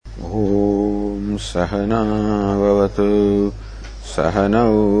ॐ सहना भवतु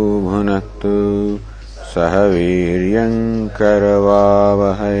सहनौ भुनक्तु सह वीर्यं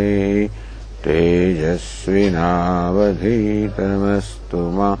करवावहै तेजस्विनावधीतमस्तु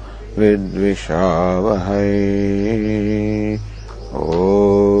मा विद्विषावहै।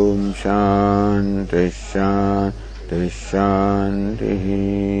 ॐ शान्ति शान्ति शान्तिः।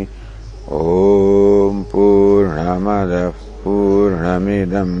 ॐ पूर्णमदः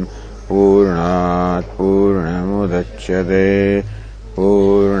पूर्णमिदं पूर्णात् पूर्णमुदच्यते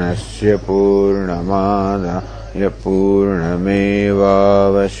पूर्णस्य पूर्णमादाय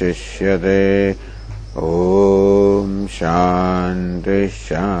पूर्णमेवावशिष्यते। ॐ शान्ति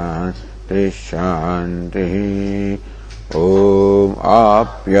शान्ति शान्तिः। ॐ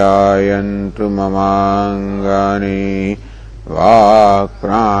आप्यायन्तु ममाङ्गानि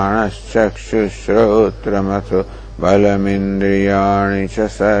वाक्प्राणश्चक्षुश्रोत्रमथो बलमिन्द्रियाणि च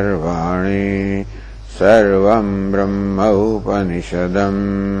सर्वाणि सर्वं ब्रह्म उपनिषदं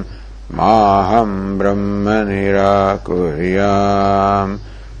माहं ब्रह्म निराकुर्याम्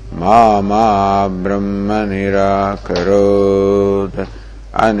मा ब्रह्म निराकरोत्।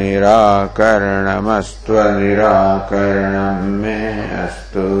 अनिराकरणमस्तु निराकरणं मे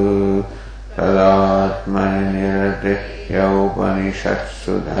अस्तु। तदात्मनिरतिः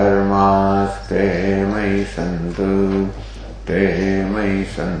उपनिषत्सु धर्मास्ते मयि सन्तु ते मयि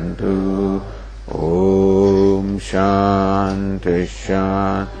सन्तु। ॐ शान्ति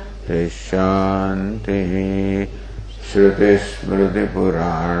शान्ति शान्तिः।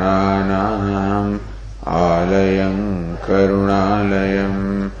 श्रुतिस्मृतिपुराणानाम् आलयं करुणालयं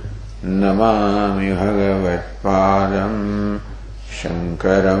नमामि भगवत्पादं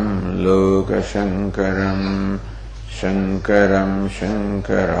शङ्करं लोकशङ्करं शङ्करं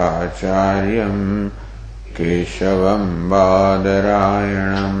शङ्कराचार्यं केशवं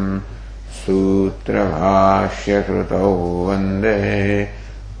बादरायणं सूत्रभाष्यकृतौ वन्दे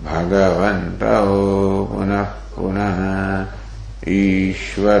भगवन्तौ पुनः पुनः।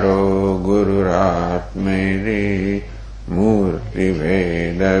 ईश्वरो गुरुरात्मेति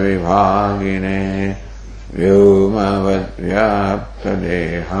मूर्तिभेदविभागिने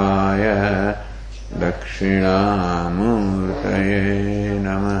व्योमवद्व्याप्तदेहाय दक्षिणामूर्तये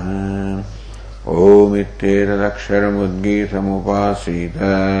नमः। ॐ इत्येतदक्षरमुद्गीतमुपासीत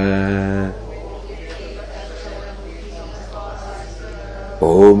ॐ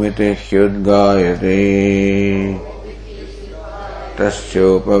इति ह्युद्गायते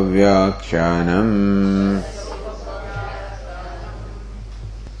तस्योपव्याख्यानम्।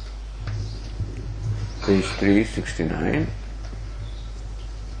 Page 369.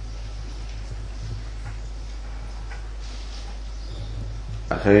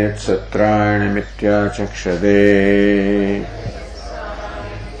 अथ यत्सत्राणि मिथ्याचक्षते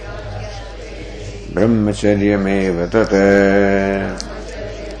ब्रह्मचर्यमेव तत्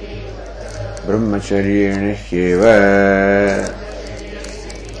ब्रह्मचर्येण ह्येव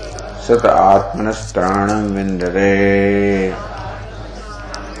सत आत्मनस्त्राणं विन्दते।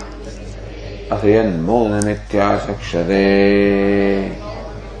 अथ यन्मूलमित्याचक्षते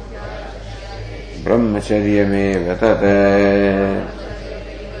ब्रह्मचर्यमेव तत्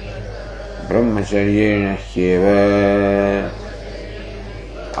ब्रह्मचर्येण ह्येव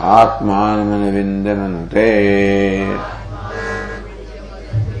आत्मानमनुविन्दमनुते।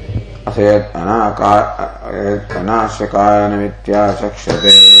 अथ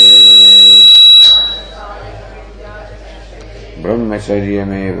यदनाशकायनमित्याचक्षते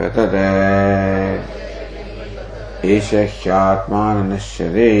ब्रह्मचर्यमेव तत् एष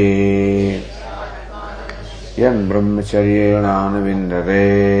ह्यात्माननश्यते यं ब्रह्मचर्येणानुविन्दते।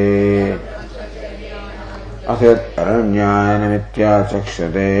 अथ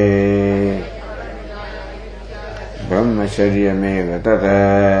यदरण्यायनमित्याचक्षते ब्रह्मचर्यमेव तत्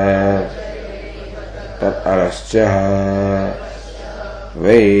तदरश्च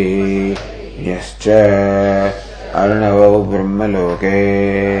वै न्यश्च अर्णवौ ब्रह्मलोके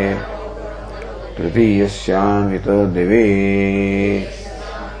तृतीयस्यामितो दिवि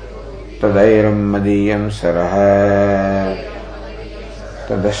तदैरं मदीयं सरः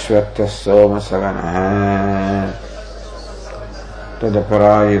तदश्वत्थः सोमसगनः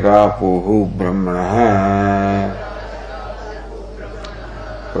तदपराजितापूः ब्रह्मणः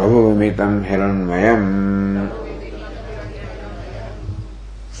प्रभुमितं हिरण्मयम्।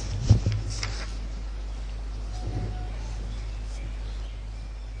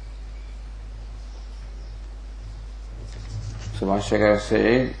 भाष्यकार से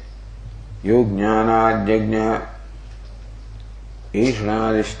यो ज्ञानाद्यज्ञ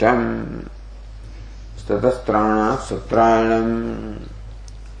ईषणादिष्टम् ततस्त्राणात् सत्रायणम्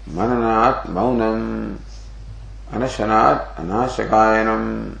mananat maunam, anashanat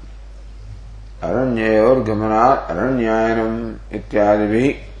anashakayanam, aranyayor gamanat aranyayanam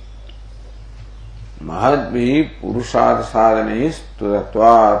ityadibhi mahadbhi purushat sadhanis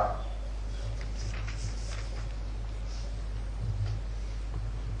tudatvat.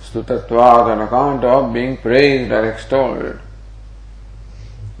 Stutatvat, on account of being praised or extolled.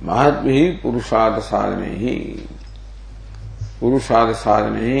 Mahatbhi purushat sadhanehi. Purushat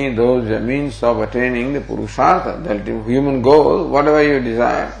sadhanehi, those are means of attaining the purushartha, the human goal, whatever you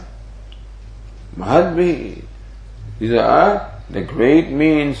desire. Mahatbhi, these are the great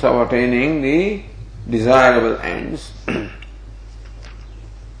means of attaining the desirable ends.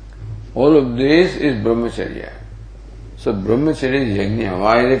 All of this is brahmacharya. So brahmacharya is yajna.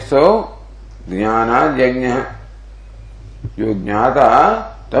 Why is it so? Jnana yajna.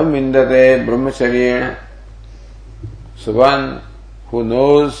 Yognata tam vindate brahmacharya. So one who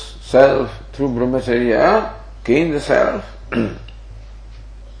knows self through brahmacharya gains the self.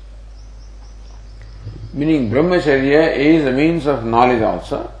 Meaning brahmacharya is a means of knowledge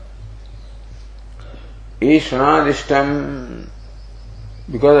also. Eshanadishtam.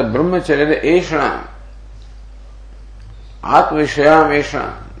 Because of brahmacharya, the eshana. Atmashayam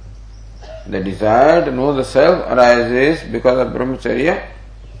esha. The desire to know the self arises because of brahmacharya.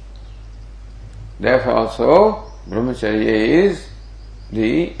 Therefore also brahmacharya is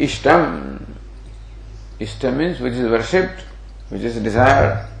the ishtam. Ishtam means which is worshipped, which is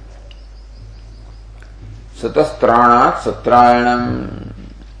desired. Satastranat satrayanam.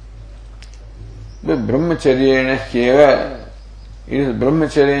 But brahmacharya hyeva. It is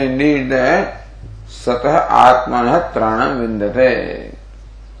brahmacharya indeed that Satah Atmanah Tranam Vindate.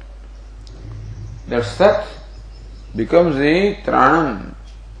 That Sat becomes the Tranam,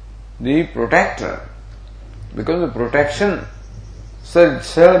 the protector, becomes the protection. Sat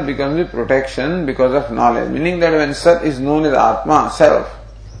itself becomes the protection because of knowledge. Meaning that when Sat is known as Atma, self.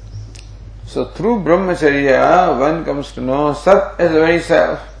 So through brahmacharya, one comes to know Sat as the very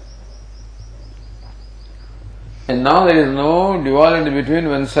self. And now there is no duality between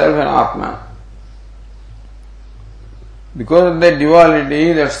oneself and Atma. Because of that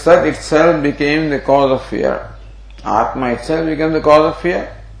duality, that Sat itself became the cause of fear. Atma itself became the cause of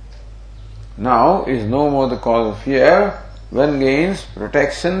fear. Now is no more the cause of fear. One gains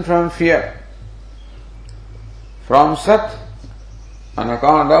protection from fear. From Sat, on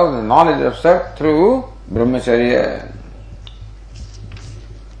account of the knowledge of Sat through brahmacharya.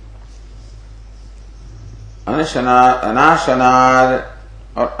 Anashanad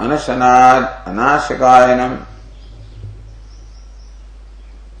or anashanad, anashakayanam.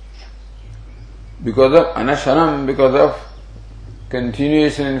 Because of anashanam, because of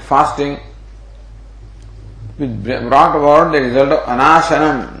continuation in fasting, which brought about the result of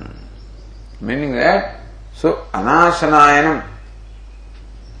anashanam. Meaning that, so anashanayanam.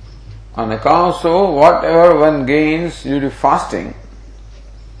 On account so whatever one gains due to fasting,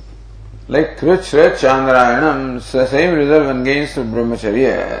 like through chandrayanam, the same result one gains through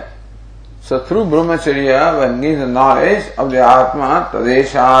brahmacharya. So through brahmacharya one gains the knowledge of the Atma,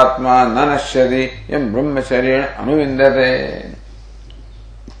 tadesha Atma nanashyati yam brahmacharya anuvindate.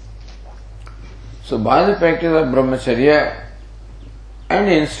 So by the practice of brahmacharya and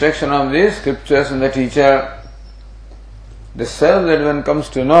the instruction of the scriptures and the teacher, the self that one comes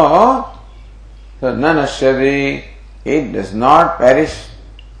to know, that nanashyati, it does not perish,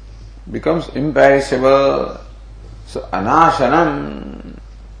 becomes imperishable. So anashanam,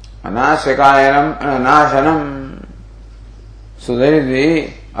 anashakayanam and anashanam. So there is the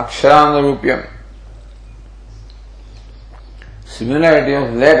aksharandarupyam. Similarity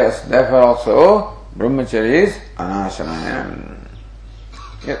of letters, therefore also brahmacharya is anashanayanam.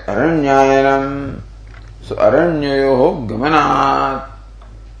 Yet aranyayanam. So aranyayoho gamanat.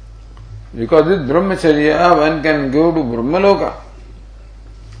 Because with brahmacharya one can go to Brahmaloka.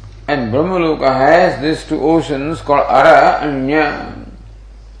 And Brahmaloka has these two oceans called Ara and Nya.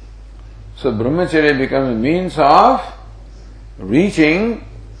 So brahmacharya becomes a means of reaching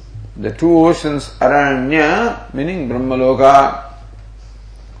the two oceans Ara and Nya, meaning Brahmaloka.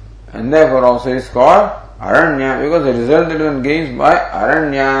 And therefore also it is called Aranya, because the result that one gains by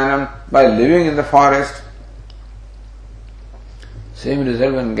Aranyanam, by living in the forest, same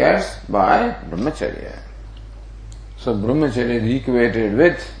result one gets by brahmacharya. So brahmacharya is equated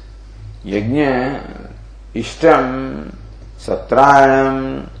with yajna, ishtam,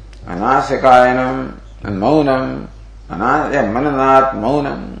 satrayanam, anasakayanam, and maunam, mananat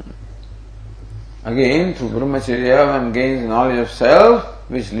maunam. Again, through brahmacharya one gains knowledge of self,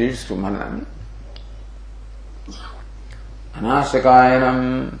 which leads to mananam.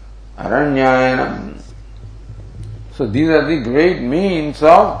 Anashakayanam, Aranyayanam. So these are the great means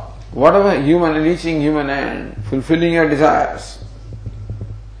of whatever reaching human end, fulfilling your desires.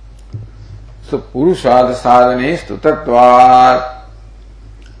 So Purushadha sadhane stutatvat.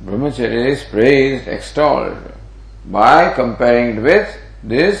 Brahmacharya is praised, extolled by comparing it with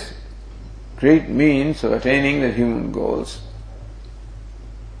this great means of attaining the human goals.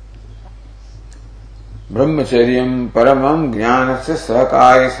 Brahmacharyam paramam jnanasya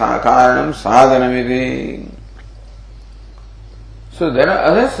sahakari sakaranam sadhanamiti. So there are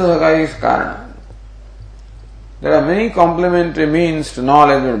other sahakari karanam. There are many complementary means to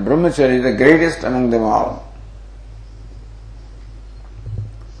knowledge, but Brahmacharya is the greatest among them all.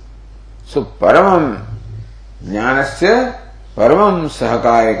 So paramam jnanasya paramam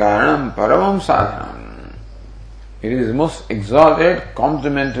sahakari karanam paramam sadhanam. It is the most exalted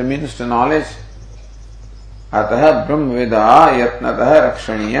complementary means to knowledge. Ataha brahmavida yatnataha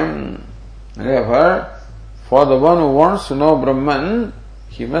rakshaniyam. Therefore, for the one who wants to know Brahman,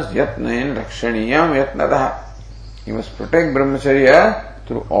 he must yatnayin rakshaniyam yatnataha. He must protect Brahmacharya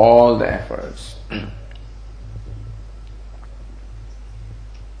through all the efforts.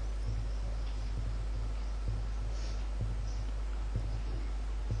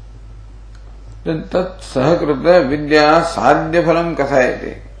 Then tat sahakrita vidya sadhya phalam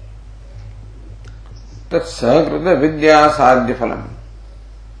kathayate. Tat sahakrita vidya sadhya phalam.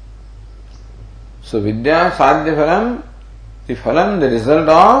 So vidya sadhya phalam, the result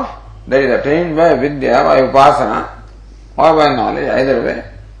of that is attained by vidya, by upasana, or by knowledge, either way.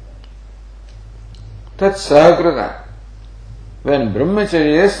 Tat sahakrita. When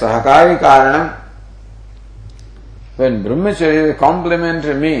brahmacharya is sahakari karanam, when brahmacharya is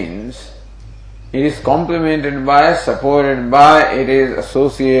complementary means, it is complemented by, supported by, it is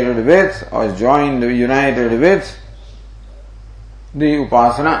associated with, or joined, united with the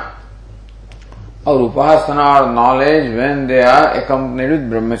upasana. Or upasana or knowledge when they are accompanied with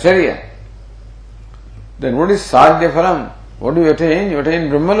brahmacharya. Then what is sadhya phalam? What do you attain? You attain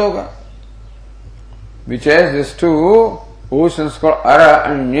brahmaloka, which has these two oceans called Ara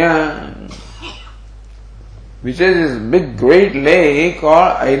and Nya, which is this big great lake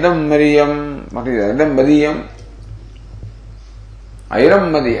called Aidam Mariyam. What is Aidam Madiyam? Airam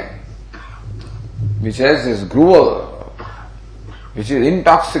Madiyam, which has this gruel, which is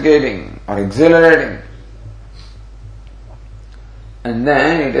intoxicating or exhilarating. And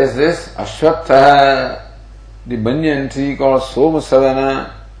then it is this Ashwatha, the banyan tree called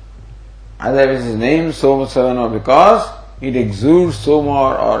Somasavana. Either it is named Somasavana because it exudes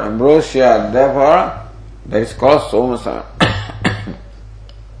soma or ambrosia, therefore that is called Somasavana.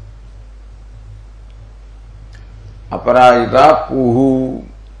 Aparajita Puhu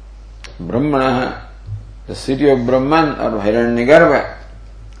Brahmana, the city of Brahman or Hiranyagarbha,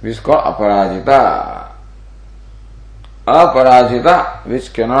 which is called Aparajita. Aparajita,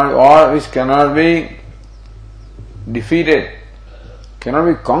 which cannot be defeated, cannot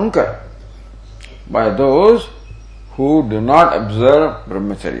be conquered by those who do not observe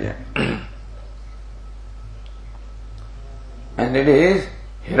brahmacharya. And it is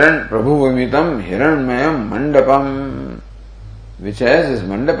Hiran Prabhu-vimitam Hiranmayam Mandapam, which has this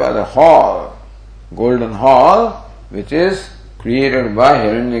mandapa, the hall, golden hall, which is created by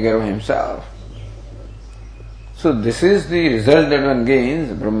Hiranyagarbha himself. So this is the result that one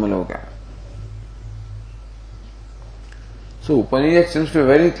gains, Brahmaloka. So Upanishad seems to be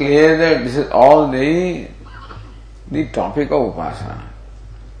very clear that this is all the topic of Upasana.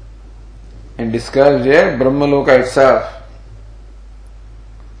 And describes here Brahmaloka itself.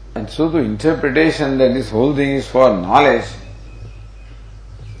 And so the interpretation that this whole thing is for knowledge,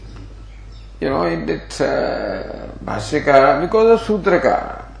 it's Bhashyakara because of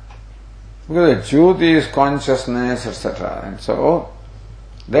Sutrakara. Because the Jyoti is consciousness, etc. And so,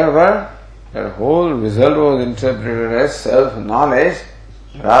 therefore, that whole result was interpreted as self-knowledge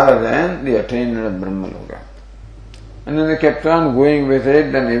rather than the attainment of Brahmaloka. And then they kept on going with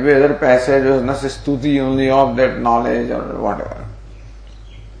it, then every other passage was Nasastuti only of that knowledge or whatever.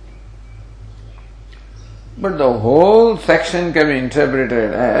 But the whole section can be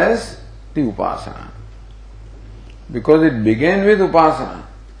interpreted as the Upasana. Because it began with Upasana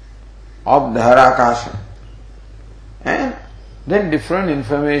of Dharakasha. And then different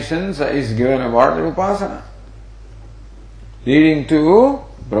information is given about the Upasana, leading to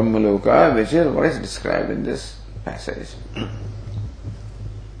Brahmaloka, which is what is described in this passage.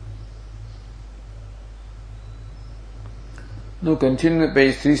 Now continue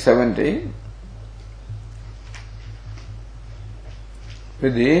page 370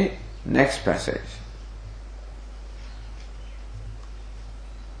 with the next passage.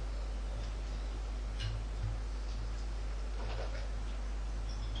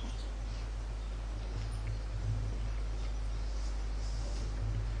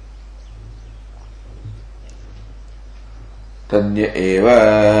 तद्य एव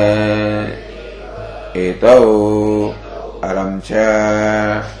एतौ अरं च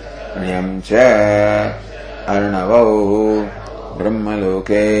ण्यं च अर्णवौ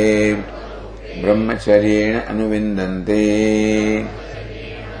ब्रह्मलोके ब्रह्मचर्येण अनुविन्दन्ते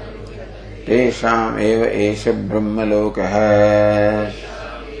तेषाम् एव एष ब्रह्मलोकः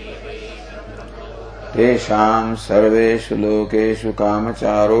तेषाम् सर्वेषु लोकेषु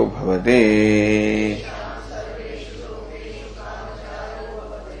कामचारो भवति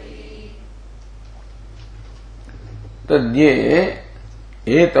तद्ये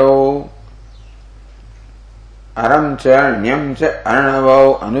एतौ अरं च ण्यं च अर्णवौ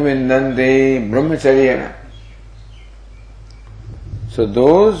अनुविन्दन्ते ब्रह्मचर्येण. So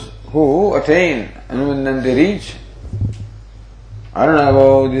those who attain Anuvindanti reach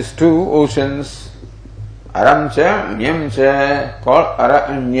Arnavo, these two oceans, Aramcha, Nyamcha, called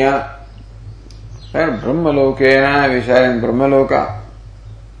Aranya, where Brahmalokena, which are in Brahmaloka.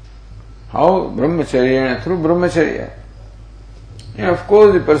 How? Brahmacharya, through Brahmacharya. And of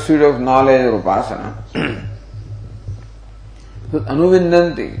course, the pursuit of knowledge or upasana. So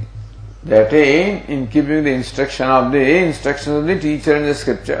Anuvindanti, they attain in keeping the instructions of the teacher in the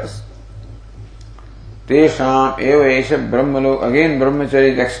scriptures. Tesham eva esha brahmaloka. Again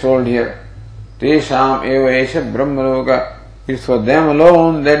brahmacharya is extolled here. Tesham eva esha brahmaloka. It's for them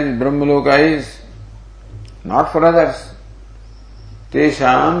alone that is brahmaloka is, not for others.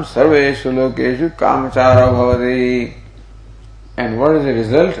 Tesham sarveshu lokeshu kamachara bhavati. And what is the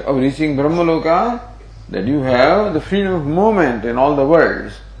result of reaching brahmaloka? That you have the freedom of movement in all the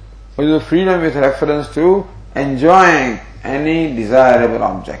worlds. Or the freedom with reference to enjoying any desirable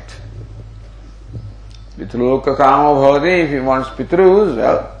object. Pitruloka kama bhavati, if he wants pitrus,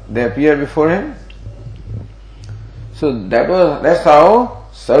 well, they appear before him. So that's how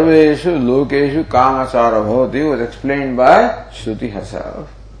sarveshu lokeshu kamachara bhavati was explained by Shruti herself.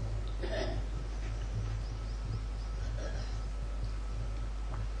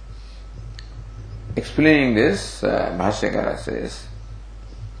 Explaining this, Bhashyakara says,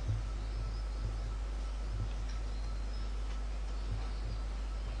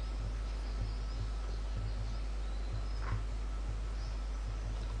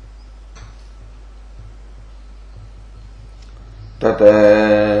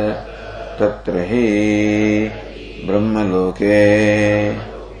 तत्र हि ब्रह्मलोके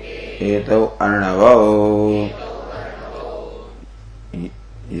एतौ अर्णवौ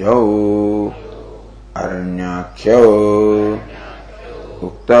यौ अरण्याख्यौ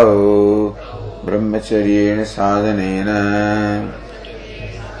उक्तौ ब्रह्मचर्येण साधनेन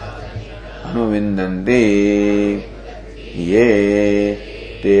अनुविन्दन्ति ये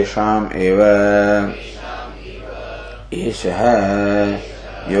तेषाम् एव एषः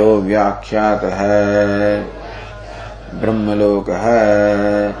यो व्याख्यातः ब्रह्मलोकः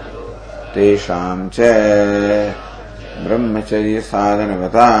तेषां च ब्रह्मचर्य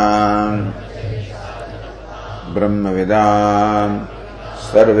साधनवतां ब्रह्मविदां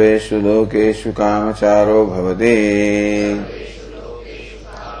सर्वेषु लोकेषु कामचारो भवति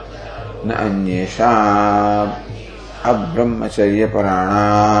न अन्येषाम्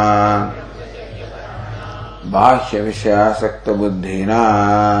अब्रह्मचर्यपराणाम् बाह्य विषयासक्त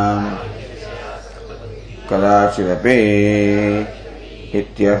बुद्धीनां कदाचिदपि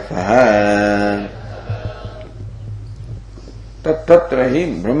इत्यर्थः. तत्र हि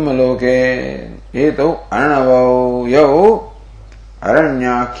ब्रह्मलोके एतौ अर्णवौ यौ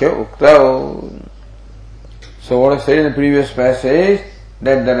अरण्याख्य उक्तौ. So what I said in the previous passage,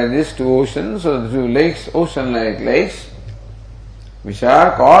 that there are these two oceans, or the two lakes, ocean-like lakes, which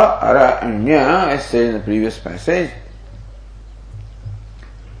are called Aranya, as said in the previous passage.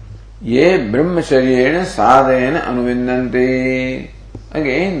 Ye brahmacharyena sadhena anuvindanti.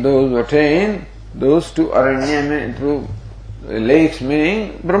 Again, those who attain those two Aranya through lakes,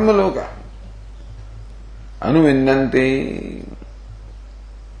 meaning Brahmaloka. Anuvindanti.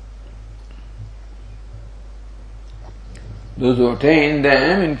 Those who attain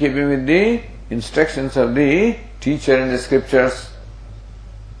them in keeping with the instructions of the teacher in the scriptures.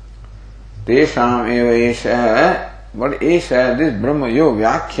 Tesham eva esha. What esha? This Brahma yo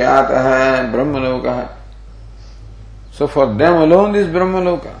vyakhyatah Brahmaloka. So for them alone this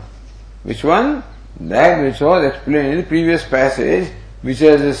Brahmaloka. Which one? That which was explained in the previous passage, which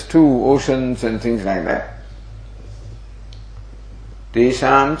has these two oceans and things like that.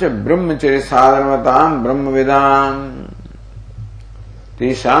 Tesham cha brahmacharya sadhanavatam brahmavidam.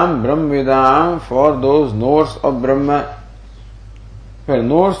 Tesham brahmavidam, for those knowers of Brahma. Where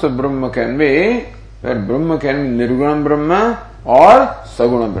knowers of Brahma can be, where Brahma can be Nirguna Brahma or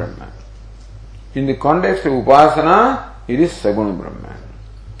Saguna Brahma. In the context of Upasana, it is Saguna Brahma.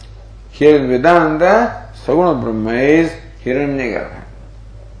 Here in Vedanta, Saguna Brahma is Hiranyagarbha.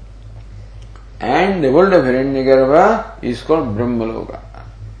 And the world of Hiranyagarbha is called Brahmaloka.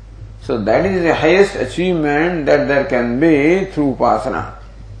 So that is the highest achievement that there can be through Upasana.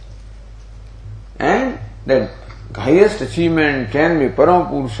 And that highest achievement can be,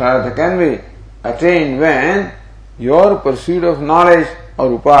 Paramapurushartha can be attained when your pursuit of knowledge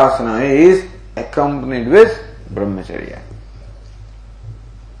or Upasana is accompanied with Brahmacharya.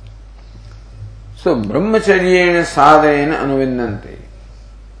 So Brahmacharyena sadhayena anuvindanti.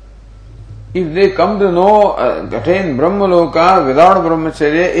 If they come to know, attain Brahmaloka without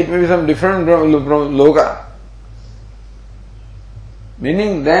Brahmacharya, it may be some different Loka.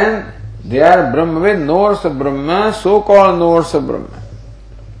 Meaning then, they are Brahmavid, knowers of Brahma, so-called knowers of Brahma.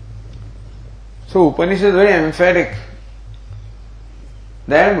 So Upanishad is very emphatic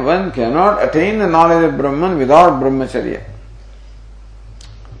that one cannot attain the knowledge of Brahman without Brahmacharya.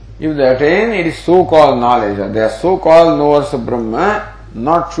 If they attain, it is so-called knowledge. They are so-called knowers of Brahma,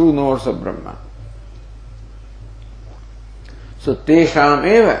 not true knowers of Brahma. So tesham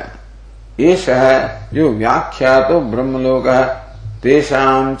eva esha jo vyakhyato brahmaloka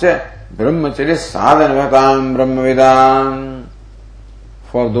tesham cha brahmacharya sadhanavatam brahmavidam.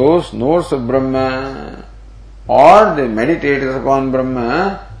 For those knowers of Brahma or the meditators upon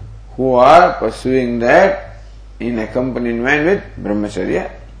Brahma who are pursuing that in accompaniment with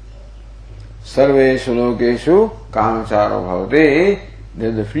Brahmacharya. Sarveshu lokeshu kamacharo bhavate.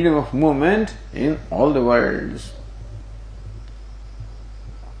 There is the freedom of movement in all the worlds.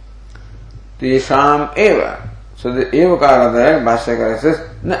 Tesham eva. So the evakara there, Bhashyakara says,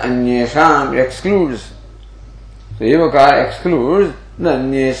 na anyesham excludes. So evakara excludes na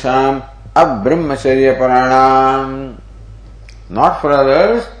anyesham abbrahmacharya paranam. Not for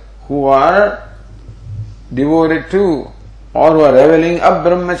others who are devoted to or who are reveling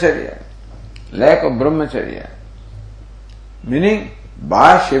abbrahmacharya. Lack of brahmacharya. Meaning,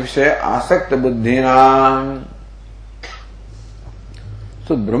 Bhashya asakta buddhinam.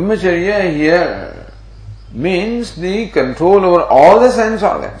 So brahmacharya here means the control over all the sense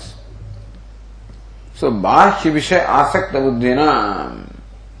organs. So Bhashya asakta buddhinam.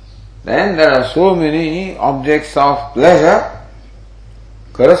 Then there are so many objects of pleasure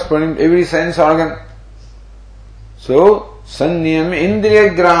corresponding to every sense organ. So Sanniyam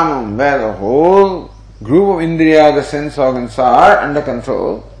Indriya Gramam, where the whole group of Indriya, the sense organs, are under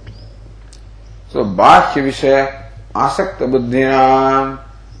control. So Bhashya Vishaya Asakta Buddhinam.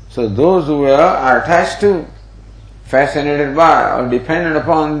 So those who are attached to, fascinated by, or dependent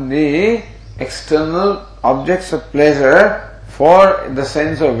upon the external objects of pleasure for the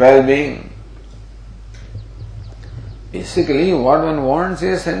sense of well-being. Basically, what one wants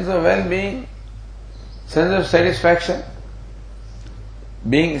is sense of well-being, sense of satisfaction.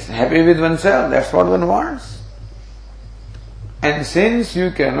 Being happy with oneself, that's what one wants. And since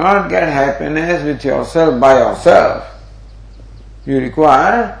you cannot get happiness with yourself by yourself, you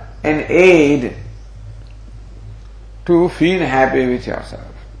require an aid to feel happy with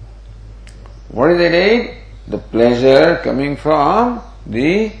yourself. What is that aid? The pleasure coming from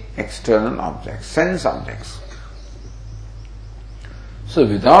the external objects, sense objects. So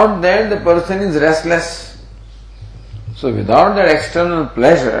without that, the person is restless. So without that external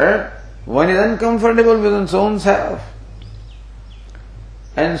pleasure, one is uncomfortable with one's own self.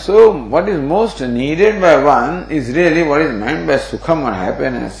 And so what is most needed by one is really what is meant by sukham or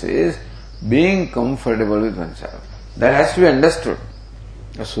happiness is being comfortable with oneself. That has to be understood.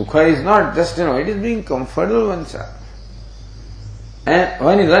 The sukha is not just, it is being comfortable with oneself. And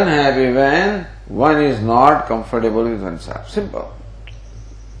one is unhappy when one is not comfortable with oneself. Simple.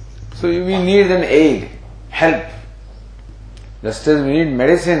 So we need an aid, help. Just as we need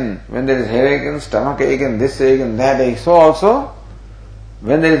medicine when there is headache and stomach ache and this ache and that ache, so also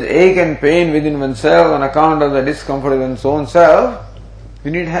when there is ache and pain within oneself on account of the discomfort of one's own self, we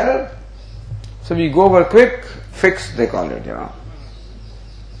need help. So we go for quick fix, they call it,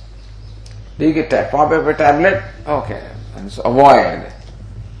 They get pop up a tablet, okay, and so avoid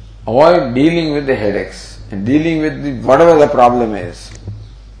dealing with the headaches and dealing with whatever the problem is.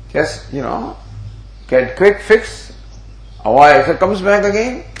 Just, get quick fix. Avoid. If it comes back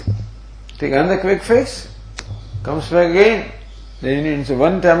again, take another quick fix, comes back again, then you need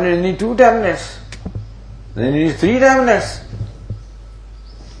one tablet, you need 2 tablets, then you need 3 tablets.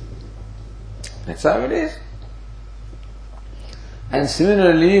 That's how it is. And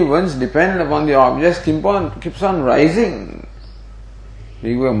similarly, once dependent upon the objects keeps on rising.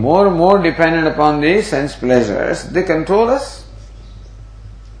 We go more and more dependent upon the sense pleasures, they control us.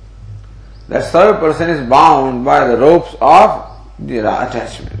 That's how a person is bound by the ropes of the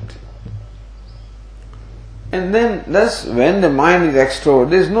attachment. And then thus when the mind is extolled,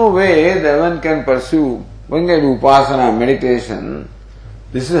 there is no way that one can pursue, one can do upasana, meditation.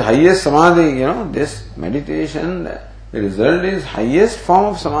 This is highest samadhi, this meditation, the result is highest form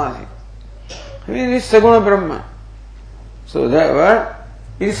of samadhi. I mean, it's Saguna Brahma. So that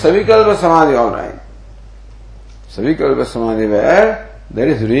it is Savikalpa Samadhi, alright. Savikalpa Samadhi where there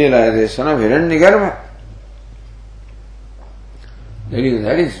is realization of Hiranyagarbha.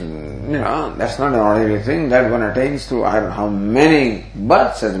 That is, that's not an ordinary thing that one attains to I don't know how many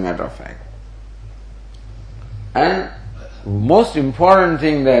births as a matter of fact. And most important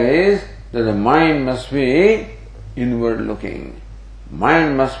thing there is that the mind must be inward looking.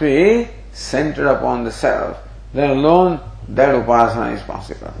 Mind must be centered upon the self. Then alone that upasana is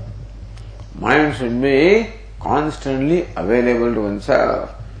possible. Mind should be constantly available to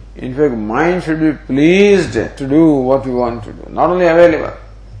oneself. In fact, mind should be pleased to do what we want to do. Not only available.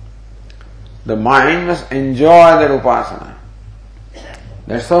 The mind must enjoy that upasana.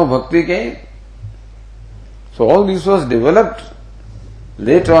 That's how bhakti came. So all this was developed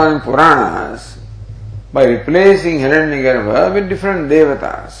later on in Puranas by replacing Hiranyagarbha with different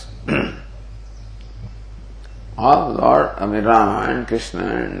devatas. All Lord, Rama and Krishna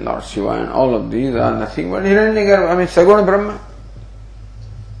and Lord Shiva and all of these are nothing but Hiranyagarbha, Saguna Brahma.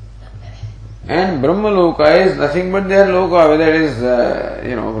 And Brahmaloka is nothing but their loka, whether it is,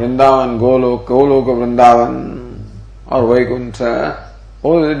 Vrindavan, Goloka Vrindavan, or Vaikuntha,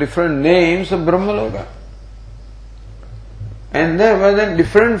 all the different names of Brahmaloka. And there were then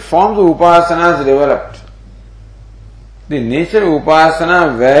different forms of upasanas developed. The nature of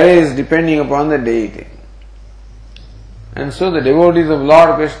upasana varies depending upon the deity. And so the devotees of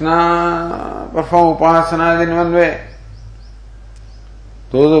Lord Krishna perform upasanas in one way.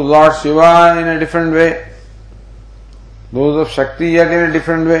 Those of Lord Shiva in a different way. Those of Shakti yet in a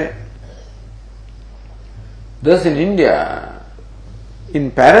different way. Thus in India,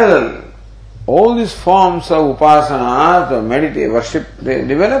 in parallel, all these forms of upasana, the meditate, worship, they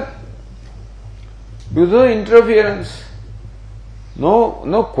develop without interference.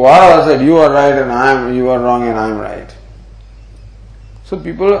 No quarrels that you are right and you are wrong and I am right. So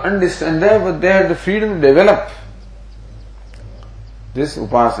people understand that, but they have the freedom to develop these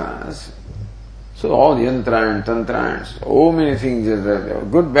upasanas. So all yantra and tantra and so many things, there are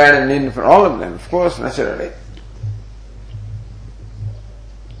good, bad and indifferent, all of them, of course, naturally.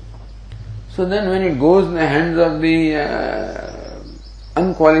 So then when it goes in the hands of the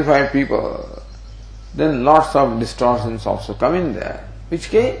unqualified people, then lots of distortions also come in there, which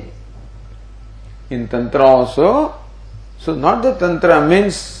came in Tantra also. So not that Tantra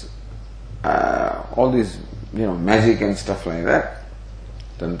means all this, magic and stuff like that.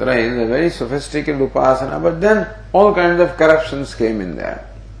 Tantra is a very sophisticated upasana, but then all kinds of corruptions came in there.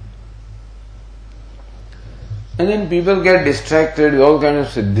 And then people get distracted with all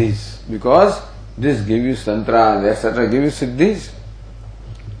kinds of siddhis, because this gives you tantra, etc. give you siddhis.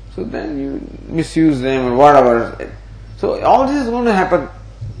 So then you misuse them or whatever. So all this is going to happen.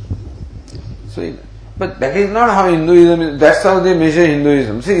 But that is not how Hinduism is. That's how they measure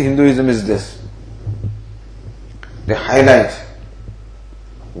Hinduism. See, Hinduism is this. They highlight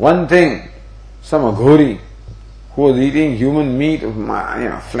one thing, some aghori who was eating human meat,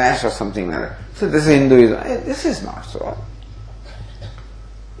 flesh or something like that. So this is Hinduism. This is not so.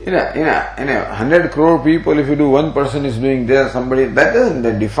 In a 100 crore people, if you do one person is doing this, somebody, that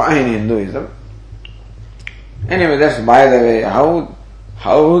doesn't define Hinduism. Anyway, that's by the way,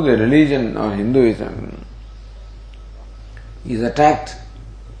 how the religion of Hinduism is attacked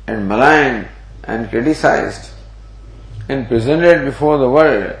and maligned and criticized and presented before the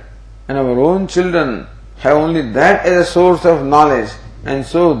world, and our own children have only that as a source of knowledge, and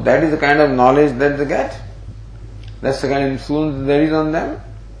so that is the kind of knowledge that they get. That's the kind of influence there is on them.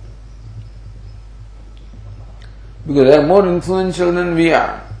 Because they are more influential than we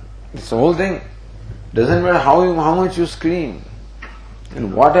are. It's the whole thing. Doesn't matter how much you scream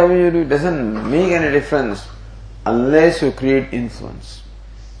and whatever you do, doesn't make any difference unless you create influence.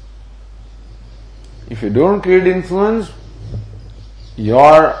 If you don't create influence,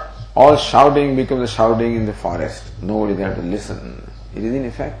 your all shouting becomes a shouting in the forest. Nobody there to listen. It is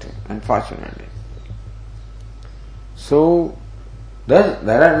ineffective, unfortunately. So, there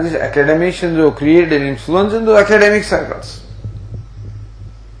are these academicians who create an influence in the academic circles.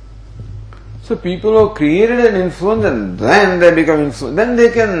 So people who created an influence and then they become influenced, then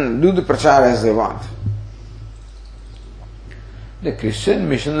they can do the prachar as they want. The Christian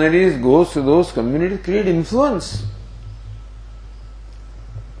missionaries goes to those communities, create influence.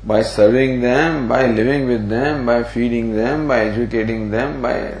 by serving them, by living with them, by feeding them, by educating them,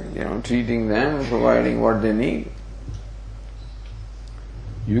 by treating them, providing what they need.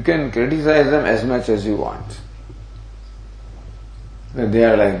 You can criticize them as much as you want. That they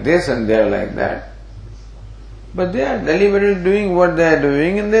are like this and they are like that. But they are deliberately doing what they are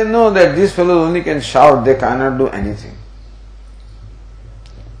doing, and they know that these fellows only can shout, they cannot do anything.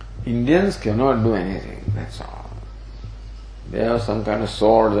 Indians cannot do anything, that's all. They have some kind of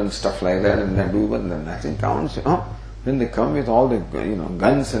swords and stuff like that, and they do, but nothing counts, When they come with all the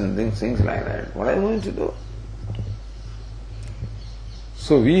guns and things like that, what are you going to do?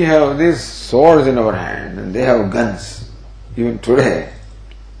 So we have these swords in our hand, and they have guns, even today.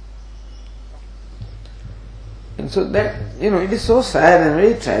 And so that, it is so sad and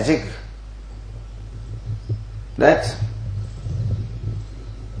very tragic that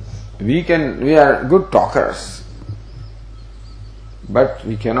we are good talkers, but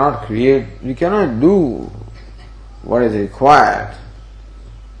we cannot do what is required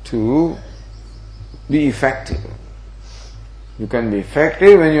to be effective. You can be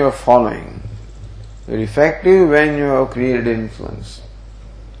effective when you are following. You are effective when you have created influence.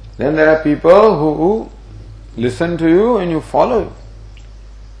 Then there are people who listen to you and you follow you.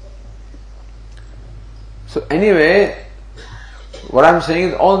 So anyway, what I am saying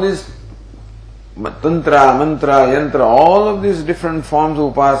is all these tantra, mantra, yantra, all of these different forms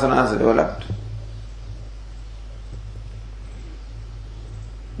of upasanas developed.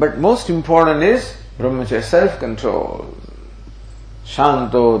 But most important is brahmacharya, self-control.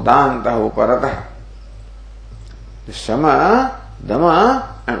 Shanto, danta, uparata. The shama,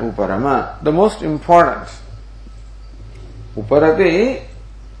 dama and uparama. The most important. Uparati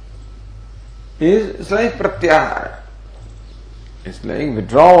is like pratyahara. It's like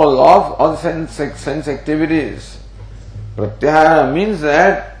withdrawal of all sense activities. Pratyahara means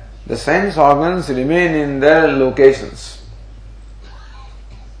that the sense organs remain in their locations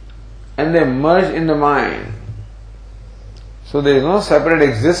and they merge in the mind. So there is no separate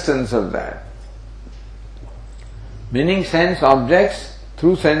existence of that. Meaning sense objects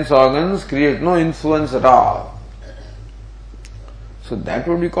through sense organs create no influence at all. So that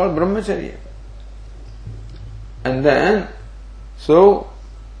would be called brahmacharya. And then, so,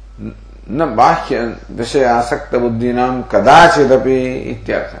 na bahya vishaya asakta buddhinam kadachidapi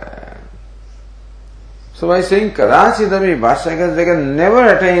ityartha. So by saying kadachidapi, Bhashyakara, they can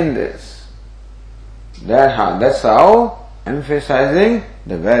never attain this. That's how emphasizing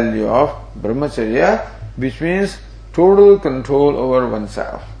the value of brahmacharya, which means total control over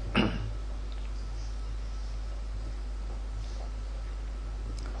oneself.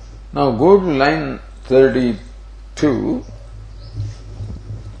 Now go to line 32.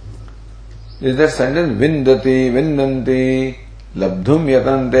 Is that sentence vindati, vindanti, labdhum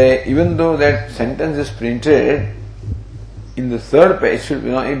yatante. Even though that sentence is printed in the third page, it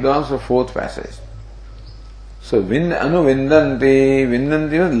belongs to the fourth passage. So anu vindanti,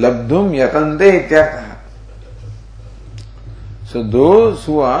 vindanti is labdhum yatante ityartha. So those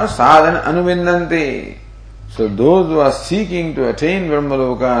who are sadhana anu vindanti. So those who are seeking to attain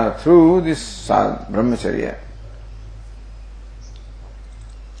Brahmaloka through this brahmacharya.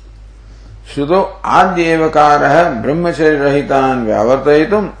 Shruto adyevakaraha brahmacharya rahitan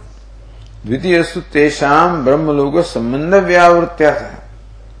vyavartayitum dvitiyastu tesham brahmaloka sambandha vyavrutyatha.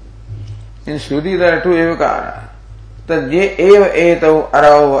 In Shruti there are two evakara. Tad ye eva etau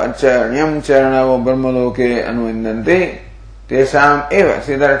arau acharnyam charnavo brahmaloke anuindante tesham eva.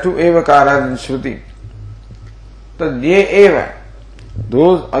 See, there are two evakaras in Shruti. Tad ye eva.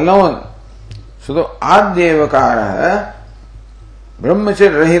 Those alone. Shruto adyevakaraha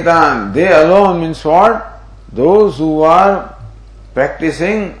brahmacharya rahitan. They alone means what? Those who are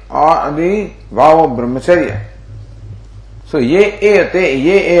practicing the vow of brahmacharya. So ye eva,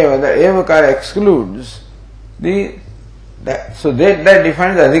 the evakara excludes so that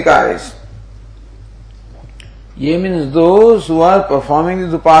defines the adhikaris. Ye means those who are performing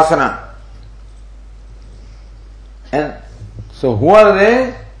the upasana. And so who are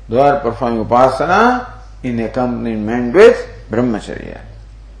they? They are performing upasana in accompaniment with brahmacharya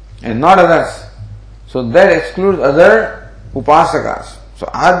and not others. So that excludes other upasakas. So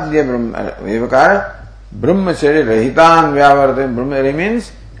adya evakara brahmacharya rahitan vyavartate. Brahmacharya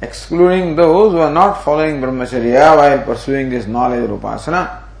means excluding those who are not following brahmacharya while pursuing this knowledge of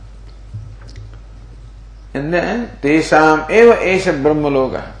upasana. And then tesham eva esha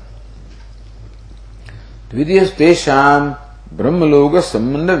brahmaloka. Dvitiyas tesham brahmaloka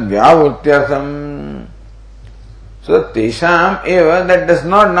sambandha vyavrutyartham. So tesham eva, that does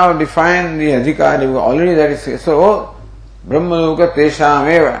not now define the adhikari. Already that is so. Brahmaloka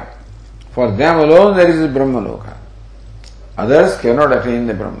Teshameva. For them alone there is Brahmaloka. Others cannot attain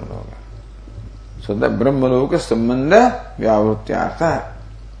the Brahmaloka. So the Brahmaloka Sambandha Vyavrutyartha.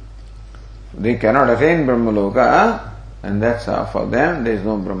 They cannot attain Brahmaloka, and that's how for them there is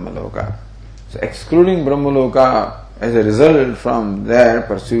no Brahmaloka. So excluding Brahmaloka as a result from their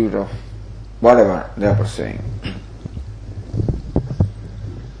pursuit of whatever they are pursuing.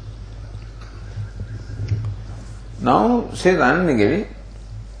 Now says Anandagiri,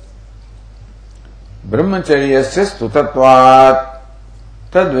 Brahmacharyasya stutatvat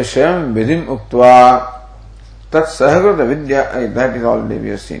tad vishayam vidhim uktva tat sahagrata vidya. That is already we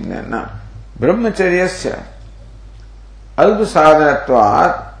have seen that now. Brahmacharyasya alpa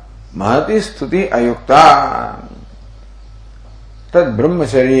sadhanatvat mahati stuti ayukta tad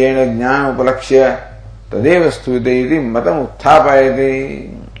brahmacharyena jnana upalakshya tadeva stuteti matam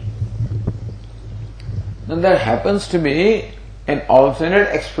utthapayati. Now there happens to be an alternate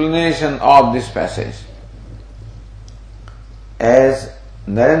explanation of this passage. As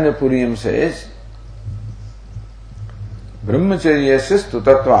Narendra Puriyam says, Brahmacharyasya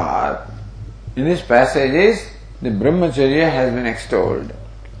stutatvat. In this passage, the Brahmacharya has been extolled.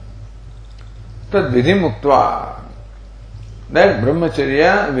 Tad vidhim uktva. That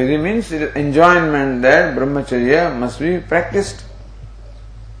Brahmacharya, vidhi means it is enjoinment that Brahmacharya must be practiced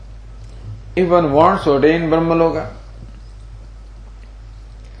if one wants to attain Brahmaloka.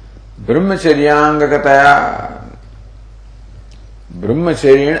 Brahmacharyangakataya.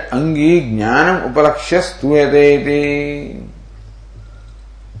 Brahmacharyan angi jnanam upalakshya stuyate.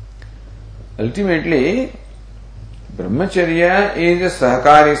 Ultimately, Brahmacharya is a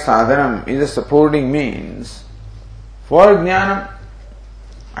sahakari sadhanam, is a supporting means for jnanam,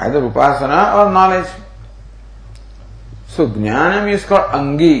 either upasana or knowledge. So jnanam is called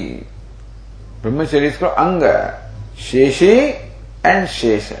angi. Brahmacharya is called anga, sheshi and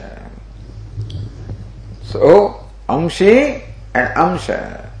shesha. So amshi and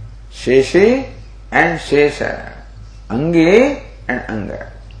amsha, sheshi and shesha, angi and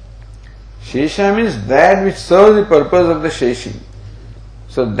anga. Shesha means that which serves the purpose of the sheshi.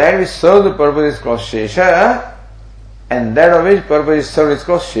 So that which serves the purpose is called shesha, and that of which purpose is served is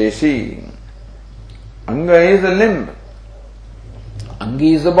called sheshi. Anga is the limb.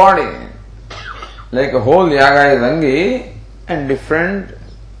 Angi is the body. Like a whole yaga is angi, and different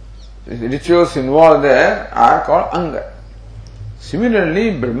rituals involved there are called anga.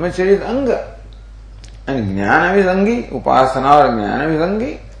 Similarly, brahmacharya is anga, and jnana is angi, upasana or jnana is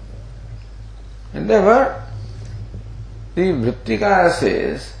angi. And therefore, the Vrittikara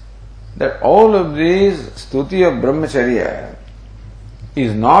says that all of these stuti of brahmacharya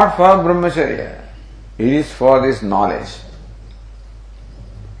is not for brahmacharya, it is for this knowledge.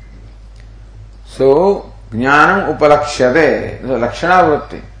 So, jnanam upalakshyate, the lakshana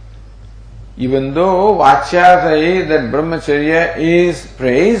vritti. Even though vachyartha is that brahmacharya is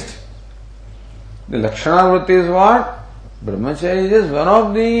praised, the lakshana vritti is what? Brahmacharya is one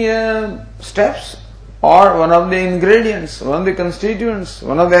of the steps or one of the ingredients, one of the constituents,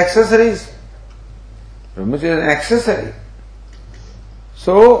 one of the accessories. Brahmacharya is an accessory.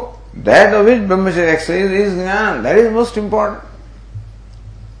 So, that of which brahmacharya accessory is jnana, that is most important.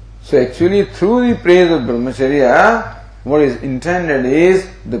 So actually through the praise of brahmacharya, what is intended is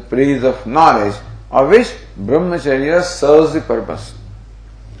the praise of knowledge, of which brahmacharya serves the purpose.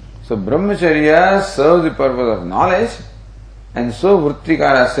 So brahmacharya serves the purpose of knowledge, and so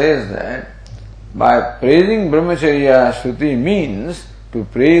Vrittikara says that by praising brahmacharya, Shruti means to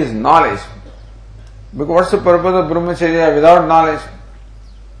praise knowledge. Because what's the purpose of brahmacharya without knowledge?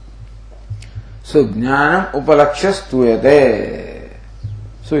 So jnanam upalakshya stuyate.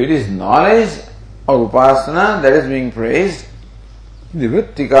 So it is knowledge or upasana that is being praised. The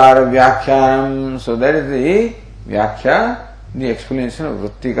Vrittikara Vyakhyanam. So that is the Vyakhya, the explanation of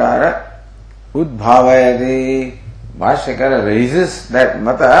Vrittikara. Udbhavayati. Bhashyakara raises that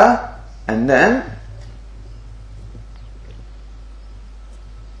mata, and then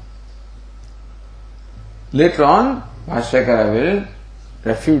later on Bhashyakara will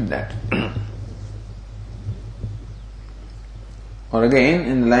refute that. Or again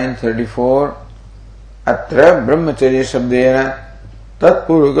in line 34, Atra brahmacharya shabdena tat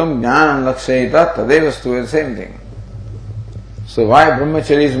purukam jnanam lakshayita tadeva stu, the same thing. So why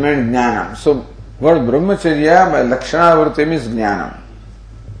brahmacharya is meant jnanam? So word brahmacharya by lakshana vritti means jnanam.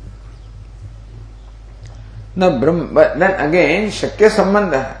 Now but then again shakya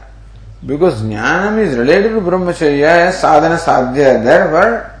sambandha, because jnanam is related to brahmacharya as sadhana sadhya.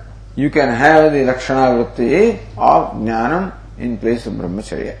 Therefore you can have the lakshana vritti of jnanam in place of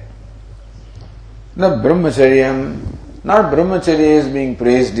brahmacharya. The brahmacharyam Not brahmacharya is being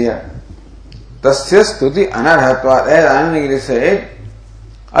praised here. Tasya stuti anarhatvat. As Anandagiri said,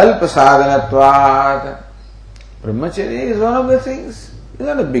 alpa sadhanatvat. Brahmacharya is one of the things. It's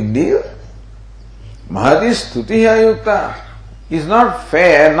not a big deal. Mahati stuti ayukta. It's not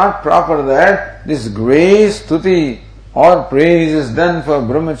fair, not proper that this great stuti or praise is done for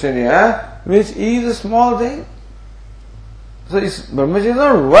brahmacharya, which is a small thing. So brahmacharya is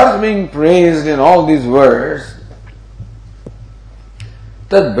not worth being praised in all these words.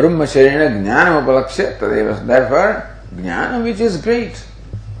 Tad brahmacharya jnanam upalakshya tadeva. Therefore, jnanam which is great.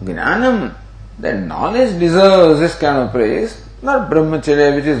 Jnanam, that knowledge deserves this kind of praise, not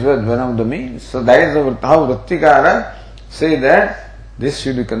brahmacharya which is one of the means. So that is how Vrittikara say that this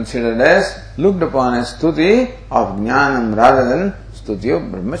should be considered as looked upon as stuti of jnanam rather than stuti of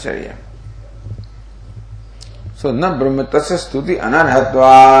brahmacharya. So na brahmatasya stuti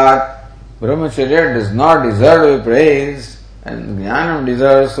anarhatvat. Brahmacharya does not deserve to be praised and jnanam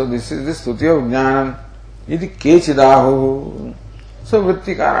deserves. So this is the stuti of jnanam. Iti kechidahu. So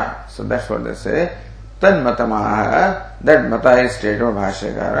Vrittikara. So that's what they say. Tan matamaha. That mata is stated of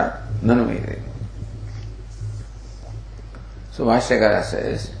Bhashyakara. Nanumide. So Bhashyakara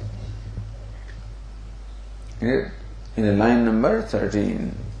says in the line number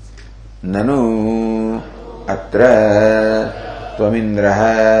 13, Nanu atra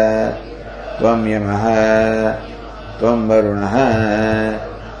tvamindraha tvam yamaha tvam varunaha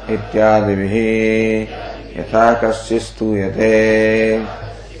ityadivihi yatha kaschistu yate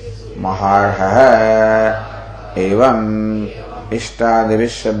maharha evam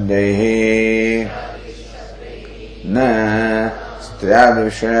ishtadivishabdehi न स्त्र्याद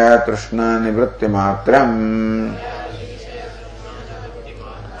विषय तृष्णा निवृत्ति मात्रम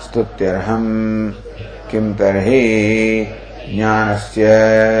स्तुत्यर्हम किम तर्हि ज्ञानस्य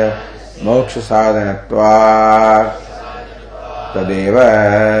मोक्ष साधनत्वात् तदेव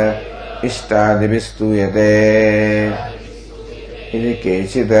इष्टादिभिस्तूयते इति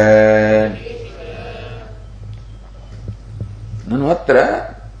केचित् नन्वत्र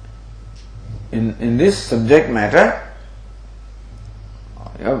in this subject matter,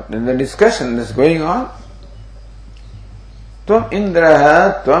 in the discussion that's going on, Tvam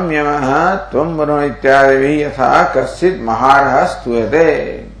indraha, tvam yamaha, tvam varuna ityadivihi yatha kaschit maharha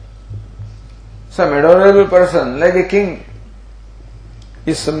stuyate. Some adorable person, like a king,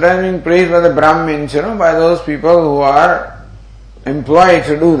 is sometimes being praised by the Brahmins, by those people who are employed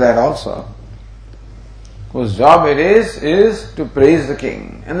to do that also. Whose job it is to praise the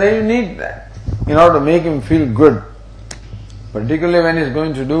king. And then you need that in order to make him feel good. Particularly when he's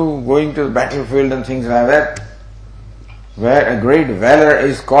going to the battlefield and things like that, where a great valor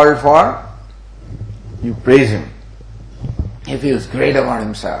is called for, you praise him. He feels great about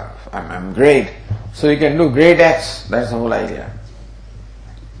himself. I'm great. So he can do great acts. That's the whole idea.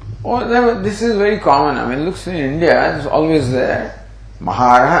 This is very common. Looks in India, it's always there.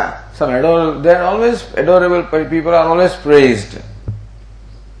 Maharaja. They're always adorable people are always praised.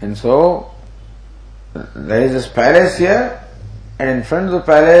 And so, there is this palace here, and in front of the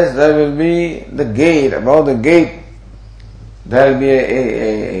palace there will be the gate. Above the gate there will be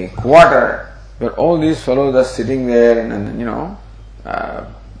a quarter where all these fellows are sitting there and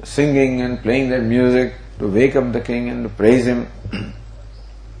singing and playing their music to wake up the king and to praise him.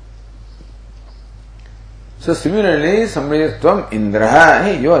 So similarly, somebody says, Tvam Indraha,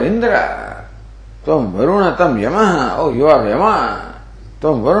 hey, you are Indra. Tvam Varuna, Tam Yamaha, oh, you are Yama.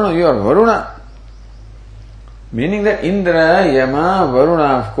 Tvam Varuna, you are Varuna. Meaning that Indra, Yama,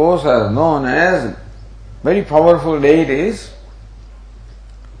 Varuna, of course, are known as very powerful deities.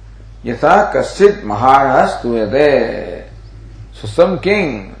 Yatha kaschit maharahas tuyate. So some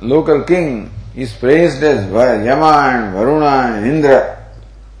king, local king, is praised as Yama and Varuna and Indra.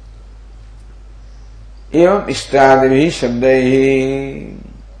 Evam ishtadivihi shabdaihi.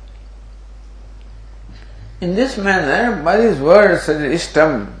 In this manner, by these words such as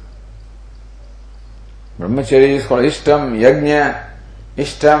Ishtam, Brahmacharya is called Ishtam, Yajna,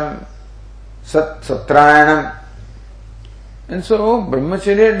 Ishtam, Satrayanam. And so,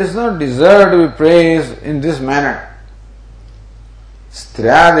 Brahmacharya does not deserve to be praised in this manner.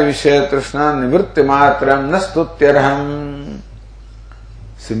 Stryadi vishaya trishna nivritti matram nastutyarham.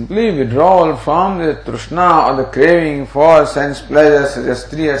 Simply withdrawal from the trishna or the craving for sense pleasures such as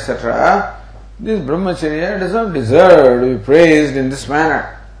stri, etc. This Brahmacharya does not deserve to be praised in this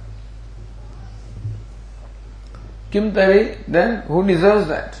manner. Kim tari, then who deserves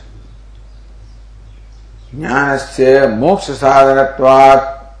that? Jnanasya moksha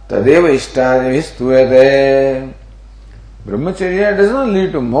sadhanatvat tadeva ishtadivihi stuyate. Brahmacharya does not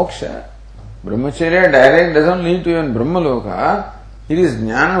lead to moksha. Brahmacharya direct doesn't lead to even Brahmaloka. It is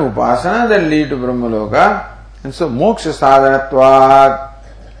Jnana Upasana that lead to Brahmaloka. And so moksha sadhanatvat.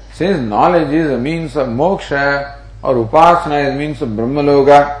 Since knowledge is a means of moksha or upasana is a means of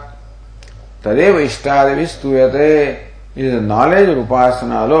Brahmaloka, tadeva ishtadivistuyate. It is the knowledge or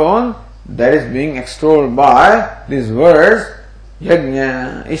upasana alone that is being extolled by these words,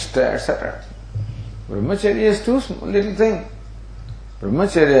 yajna, ishta, etc. Brahmacharya is too little thing.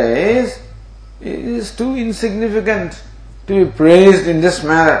 Brahmacharya is too insignificant to be praised in this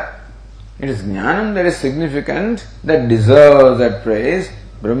manner. It is jnanam that is significant, that deserves that praise.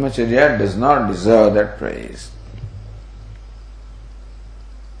 Brahmacharya does not deserve that praise.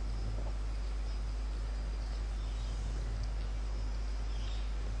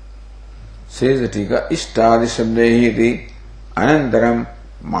 Says the Tika, Ishtadi Shabdehi Anantaram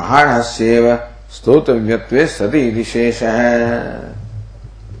Maharahasyeva Stotavyatve Sati iti Shesha.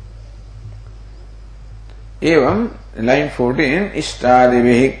 Evam, line 14,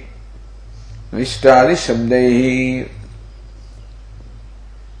 Ishtadivihi Ishtadi Shabdehi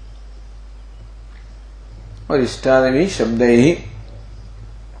or Ishtadivihi Shabdehi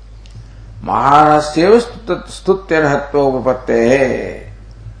Maharahasyeva Stutyarhatva Upapattehe.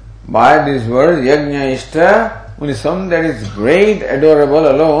 By these words, Yajna Ishta, only some that is great, adorable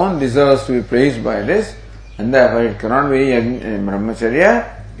alone deserves to be praised by this, and therefore it cannot be Brahmacharya,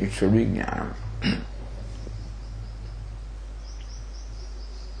 it should be Jnanam.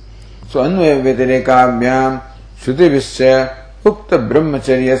 So, Anvaya Vyatirekavyam Shrutivishya Ukta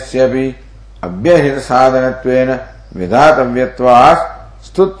Brahmacharyasyapi Abhyahita Sadhanatvena Vidhatavyattvas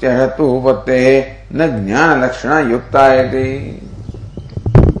Stutyarhatu Upattehe Na Jnana Lakshana Yuktayati.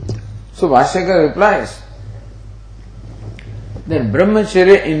 So Bhashyakara replies that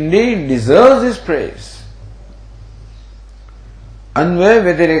Brahmacharya indeed deserves his praise. Anvaya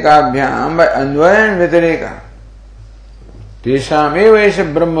Vyatirekavyam, by Anvaya and Vyatireka. Tesham eva esha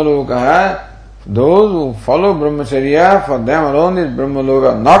Brahmaloka, those who follow Brahmacharya, for them alone is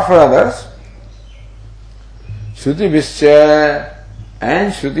Brahmaloka, not for others. Shruti Vishya,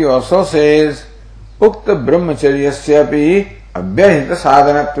 and Shruti also says, Ukta Brahmacharyasyapi Abhyahita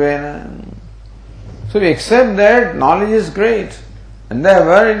sadhanatvena. So we accept that knowledge is great and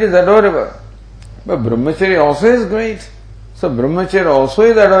therefore it is adorable. But Brahmacharya also is great. So Brahmacharya also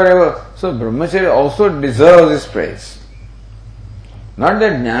is adorable. So Brahmacharya also deserves this praise. Not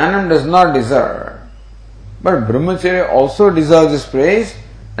that Jnanam does not deserve, but Brahmacharya also deserves this praise,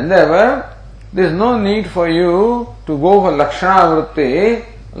 and therefore there is no need for you to go for Lakshana Vritti.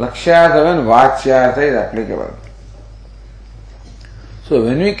 Lakshyartha and Vachyartha is applicable. So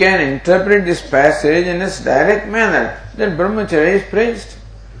when we can interpret this passage in its direct manner, then Brahmacharya is praised.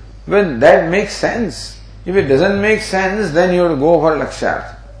 When that makes sense. If it doesn't make sense, then you have to go for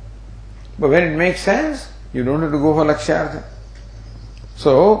Lakshyartha. But when it makes sense, you don't have to go for Lakshyartha.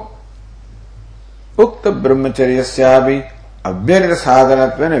 So, Ukta Brahmacharyasyapi Abhyarita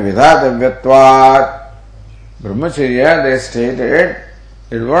Sadhanatvena Vidhatavyatvat. Brahmacharya, they stated,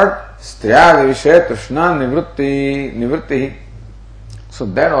 is what? Striyada Vishaya Tushna Nivritti. So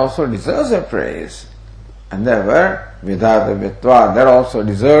that also deserves a praise. And therefore, Vidhatavyatvat, that also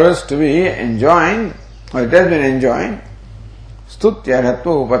deserves to be enjoined, or it has been enjoined. Stutyarhatva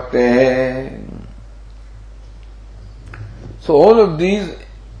Upattehe. So all of these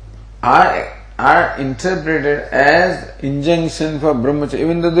are interpreted as injunction for Brahmacharya,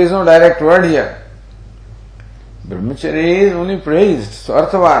 even though there is no direct word here. Brahmacharya is only praised, so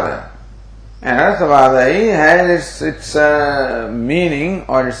Arthavada. And Arthavada has its meaning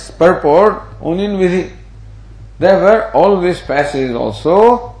or its purport only in Vidhi. Therefore, all these passages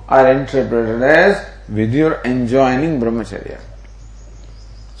also are interpreted as Vidhi or enjoining Brahmacharya.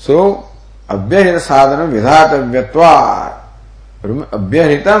 So, Abhyahita sadhana vidhatavyatvat.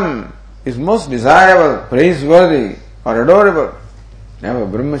 Abhyahitam is most desirable, praiseworthy or adorable. Therefore,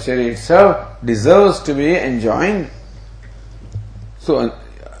 Brahmacharya itself deserves to be enjoined. So,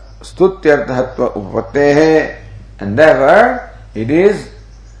 Stutyarthatva Upattehe, and therefore it is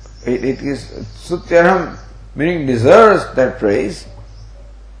Stutyarham, meaning deserves that praise.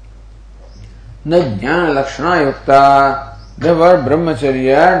 Na Jnana Lakshana Yukta, therefore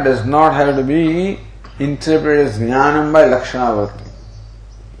Brahmacharya does not have to be interpreted as Jnanam by Lakshana Vritti.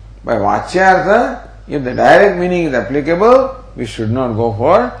 By Vachyartha, if the direct meaning is applicable, we should not go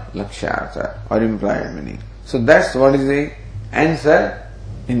for Lakshyartha or implied meaning. So that's what is the answer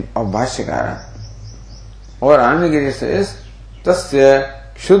of Bhashyakara. Or Anandagiri says,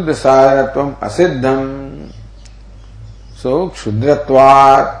 Tasya Kshuddha Sadhanatvam Asiddham. So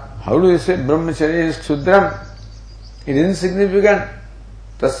Kshudratvat, how do you say Brahmacharya is Kshudram? It is insignificant.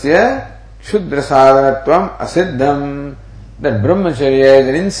 Tasya Shudra sadhanatvam asiddham. That brahmacharya is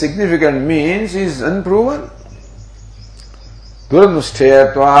an insignificant means is unproven.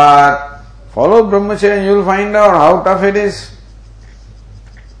 Duradmushtayatvat. Follow brahmacharya and you will find out how tough it is.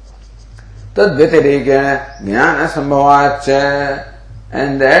 Tad vyatirika jnana sambhavacha.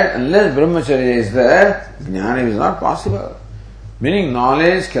 And that unless brahmacharya is there, jnana is not possible. Meaning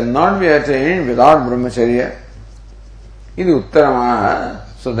knowledge cannot be attained without brahmacharya. Idu uttaramaha.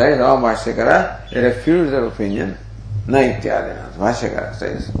 So that is how Bhashyakara refutes their opinion. Na ityadina. Bhashyakara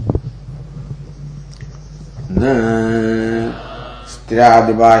says. Na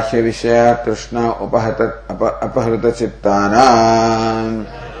sthiradi bhashya vishaya trishna apahrita chittana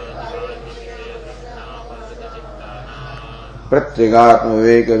pratyagaatma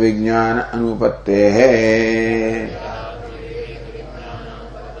viveka vijnana anupattehe.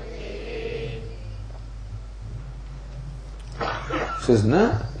 Says, no,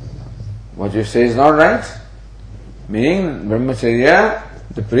 what you say is not right. Meaning, brahmacharya,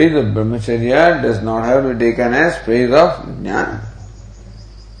 the praise of brahmacharya does not have to be taken as praise of jnana.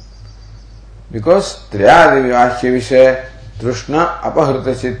 Because triyadi vivashya vishaya trishna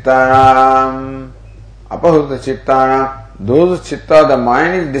apahrita chittanam. Apahrita chittanam, those chitta, the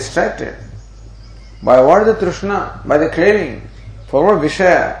mind is distracted. By what is the trishna? By the craving. For what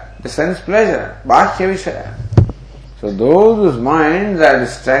vishaya? The sense pleasure. Bhashya vishaya. So those whose minds are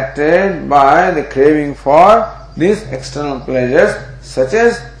distracted by the craving for these external pleasures, such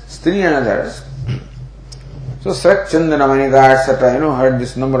as stri and others. So Sak Chandana Manita, etc. Heard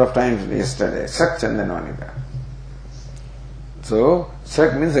this number of times yesterday. Sak Chandana Manita. So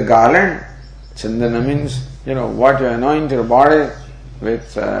Sak means a garland. Chandana means, what you anoint your body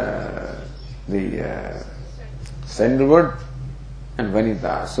with the sandalwood and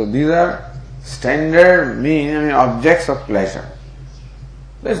vanita. So these are standard objects of pleasure.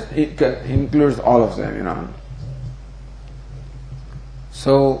 It includes all of them,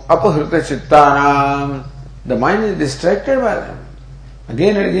 So, apahrita chittanam, the mind is distracted by them.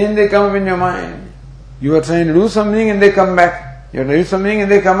 Again and again they come up in your mind. You are trying to do something and they come back. You are trying to do something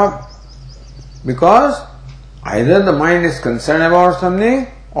and they come up. Because either the mind is concerned about something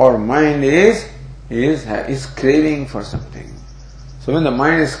or mind is craving for something. So when the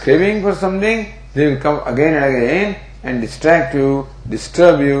mind is craving for something, they will come again and again and distract you,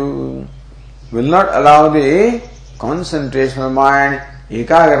 disturb you, will not allow the concentration of mind.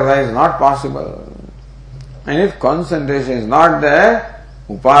 Ekagrata is not possible. And if concentration is not there,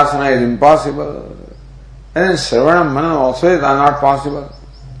 upasana is impossible. And then Shravanam Manam also is not possible.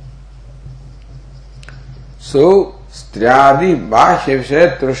 So, Striyadi Bhashya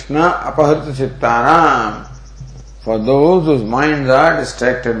Vishaya Trishna Apahrita Chittanam. For those whose minds are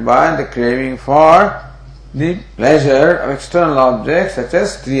distracted by the craving for the pleasure of external objects such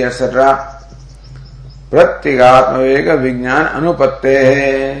as stri, etc. Pratyagatma viveka vijnana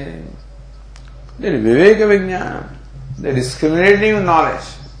anupattehe. That is viveka vijnana, the discriminating knowledge.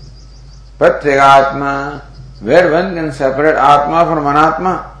 Pratyagatma, where one can separate Atma from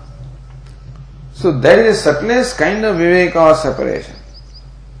Anatma. So that is the subtlest kind of viveka or separation.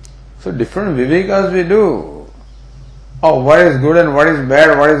 So different vivekas we do. What is good and what is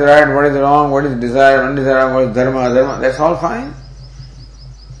bad, what is right, what is wrong, what is desired, undesired, what is dharma, adharma, that's all fine.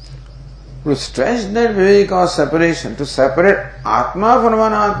 To stretch that viveka or separation, to separate Atma from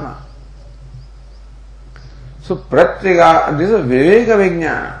Anatma. So pratyega, this is a viveka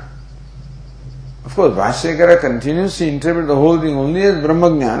vijnana. Of course, Bhashyakara continues to interpret the whole thing only as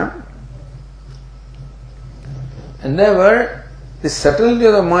Brahmajnana. And therefore, the subtlety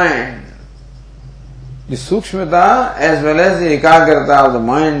of the mind, the sukshmata as well as the ekagrata of the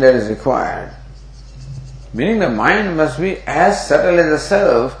mind that is required. Meaning the mind must be as subtle as the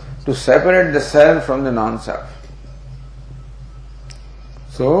self to separate the self from the non-self.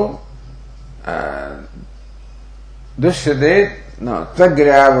 So, dushyate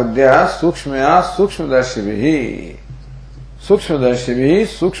tagrya buddhya sukshmaya sukshmadarshivihi sukshmadarshivihi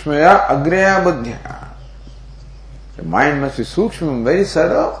sukshmaya agraya buddhya. The mind must be sukshma, very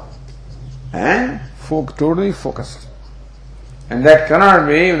subtle and totally focused. And that cannot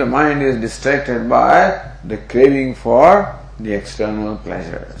be if the mind is distracted by the craving for the external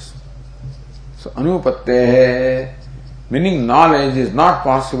pleasures. So anupattehe, meaning knowledge is not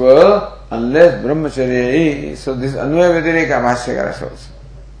possible unless brahmacharya is. So this anvaya vyatireka Bhashyakara shows.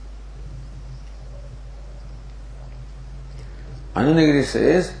 Anandagiri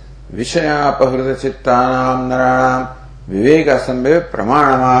says, Vishaya apahrita chittanam naranam viveka sambhava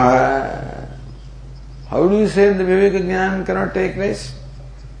pramanamaha. How do you say the viveka jnana cannot take place?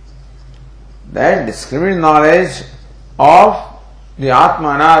 That discriminate knowledge of the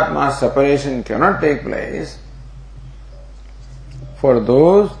Atma Anatma separation cannot take place for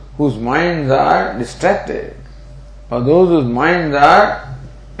those whose minds are distracted or those whose minds are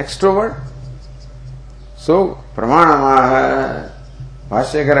extrovert. So, Pramanamaha,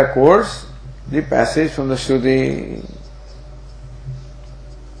 Bhashyakara quotes the passage from the Shruti.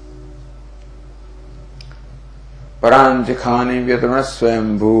 Paranchikhani vyatruna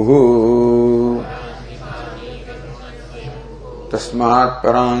swayambhuhu tasmat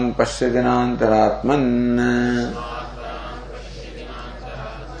parang pasyadinantaratman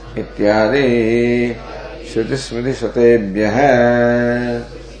ityadi shruti smriti satebhyah.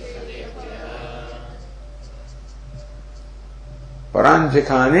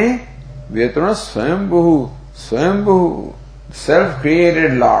 Paranchikhani vyatruna swayambhuhu. Swayambhuhu,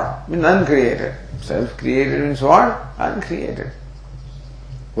 self-created Lord, means uncreated. Self-created means what? Uncreated.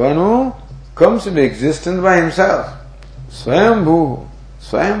 One who comes into existence by himself. Swayambhu,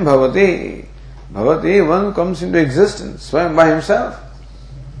 Swayam Bhavati. Bhavati, one who comes into existence, Swayam by himself.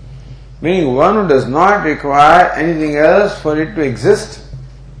 Meaning one who does not require anything else for it to exist.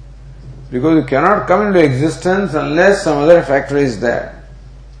 Because you cannot come into existence unless some other factor is there.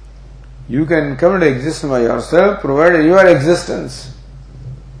 You can come into existence by yourself provided your existence.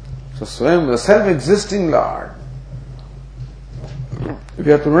 So Swayam, the self-existing Lord,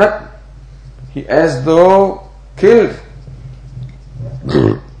 Vyatrunat, he as though killed.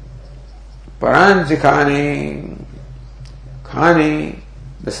 Paranchikhani, Khani,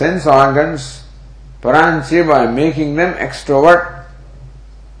 the sense organs, Paranchi, by making them extrovert.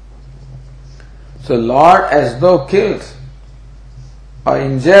 So Lord as though killed or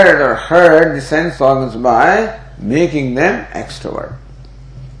injured or hurt the sense organs by making them extrovert.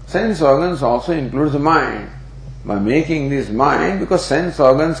 Sense organs also include the mind. By making this mind, because sense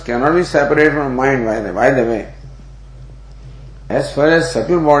organs cannot be separated from mind by the way. As far as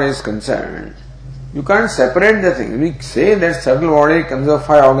subtle body is concerned, you can't separate the thing. We say that subtle body consists of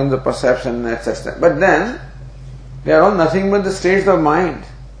 5 organs of perception, etc. But then, they are all nothing but the states of mind.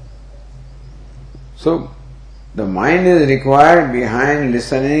 So, the mind is required behind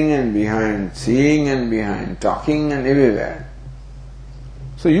listening and behind seeing and behind talking and everywhere.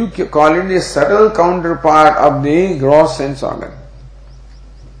 So you call it the subtle counterpart of the gross sense organ.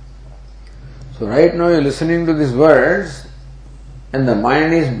 So right now you're listening to these words and the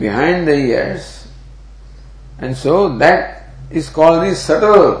mind is behind the ears, and so that is called the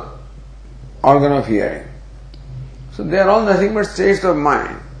subtle organ of hearing. So they are all nothing but states of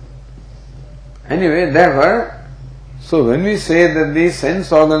mind. Anyway, therefore, so when we say that the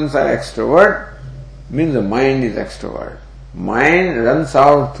sense organs are extrovert, means the mind is extrovert. Mind runs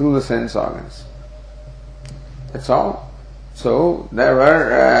out through the sense organs. That's all. So there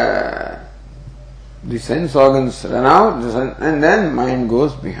were the sense organs run out, and then mind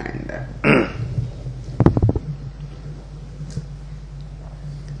goes behind that.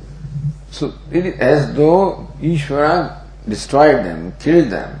 So it is as though Ishvara destroyed them, killed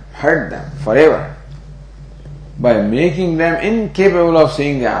them, hurt them forever by making them incapable of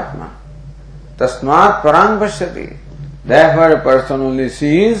seeing the Atma. Tasmat parang pashyati. Therefore, a person only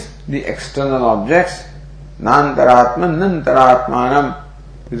sees the external objects, nantaratman, nantaratmanam.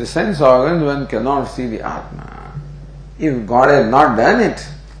 With the sense organs, one cannot see the Atma. If God had not done it,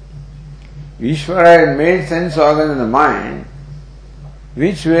 Ishvara had made sense organs in the mind,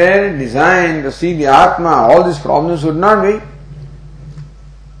 which were designed to see the Atma, all these problems would not be.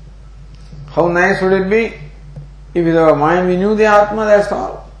 How nice would it be if with our mind we knew the Atma, that's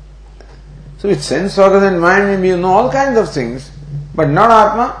all. So with sense organs and mind, we know all kinds of things, but not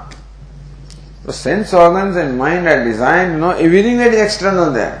Atma. The sense organs and mind are designed to know everything that is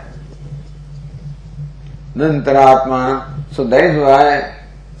external there. Nantaratma. So that is why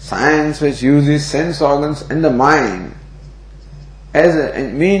science, which uses sense organs and the mind as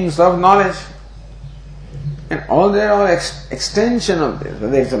a means of knowledge, and all they are all extension of this,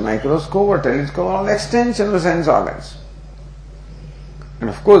 whether it's a microscope or telescope, all extension of the sense organs. And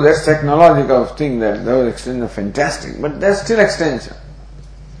of course, that's technological thing, that those extensions are fantastic, but that's still extension.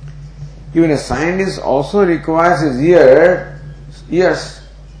 Even a scientist also requires his ears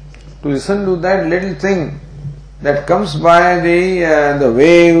to listen to that little thing that comes by the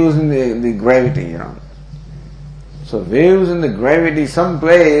waves in the gravity, So waves in the gravity, some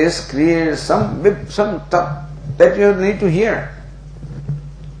place creates some stuff that you need to hear.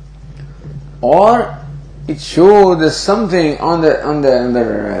 Or it shows there's something on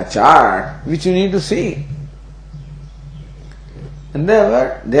the chart which you need to see. And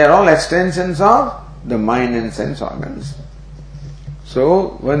they are all extensions of the mind and sense organs.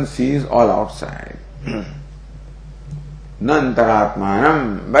 So one sees all outside.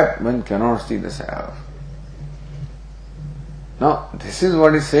 Nantaratmanam, but one cannot see the self. Now, this is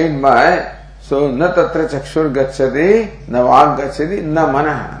what is said by, so na tatra chakshur gacchati, na vag gacchati, na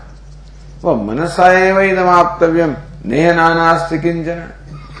manaha. Well, manasa eva idam aptavyam, neha nanasti kinchana.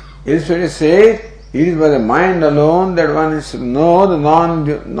 It is said, it is by the mind alone that one is to know the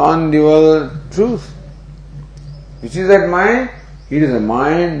non-dual truth. Which is that mind? It is a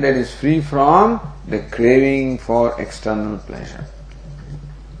mind that is free from the craving for external pleasure.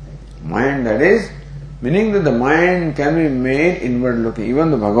 Mind that is, meaning that the mind can be made inward looking.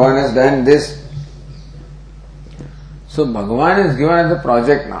 Even the Bhagavan has done this. So Bhagavan is given as a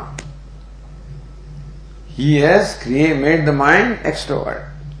project now. He has made the mind extrovert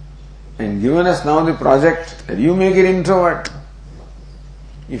and given us now the project that you make it introvert.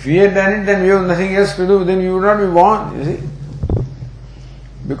 If he had done it, then we have nothing else to do, then we would not be born, you see.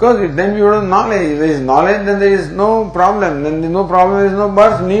 Because then we would have knowledge. If there is knowledge, then there is no problem. Then there is no problem, there is no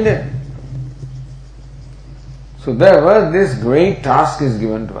birth needed. So therefore, this great task is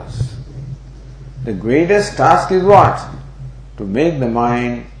given to us. The greatest task is what? To make the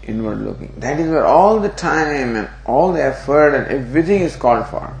mind inward looking. That is where all the time and all the effort and everything is called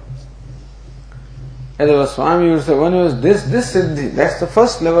for. As our Swami would say, one was this siddhi, that's the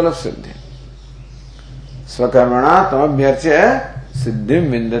first level of siddhi. Swakarmana tamabhyarcha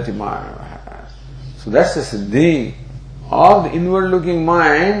siddhim vindati manavaha. So that's the siddhi of the inward looking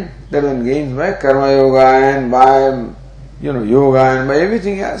mind that one gains by karma yoga and by yoga and by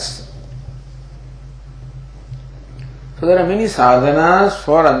everything else. So there are many sadhanas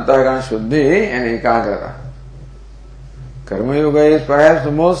for antahkarana shuddhi and ekagrata. Karma yoga is perhaps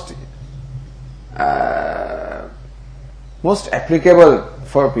the most applicable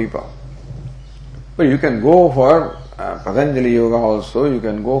for people. But you can go for Patanjali yoga also, you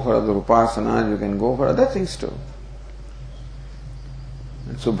can go for other upasanas, you can go for other things too.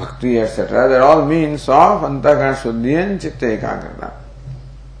 And so bhakti, etc. They are all means of antahkarana shuddhi and chitta ekagrata.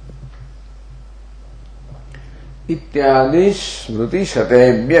 Ityadi shruti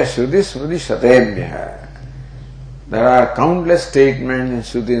shatebhya. There are countless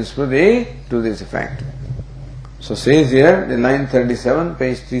statements in Shruti and Smriti to this effect. So says here, in line 37,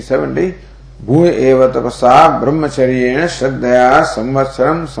 page 370, Bhuya eva tapasa brahmacharyena shraddhaya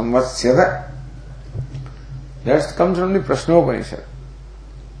samvatsaram samvatsyata. That comes from the Prashnopanishad.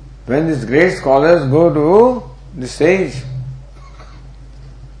 When these great scholars go to the sage,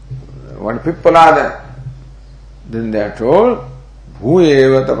 what people are there, then they are told, Bhuya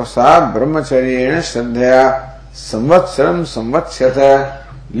eva tapasa brahmacharyena shraddhaya samvatsaram samvatsyata,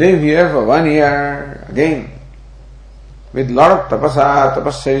 live here for 1 year again. With lot of tapasa,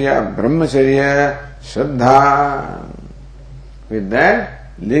 tapasarya, brahmacharya, shraddha. With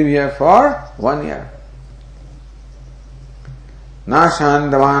that, live here for 1 year. Na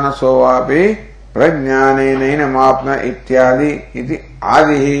shandamanaso vapi prajnane mapna ityadi iti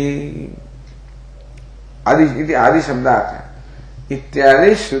adihi. Iti adi shabdat.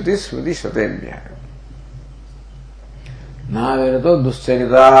 Ityadi shruti smriti shatebhya. Na virato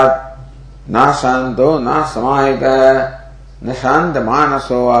duscharitat, na shanto, na samahita, na shanta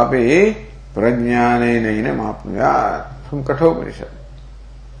manaso vapi prajnane naina mapnuyat. From Kathopanishad.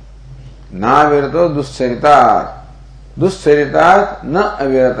 Na virato duscharitat. Duscharitat na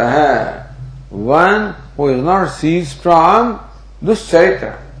avirata hai. One who is not ceased from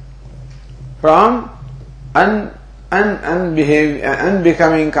duscharitra, from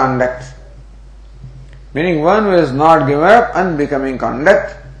unbecoming conduct. Meaning one who has not given up unbecoming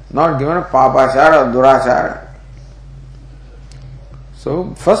conduct, not given up papachara or durachara.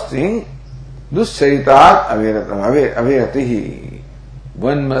 So first thing, duscharitat aviratihi.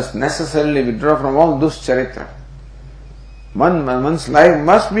 One must necessarily withdraw from all duscharitra. One's life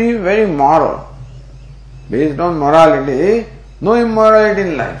must be very moral. Based on morality, no immorality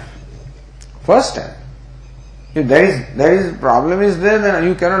in life. First step. If there is problem is there, then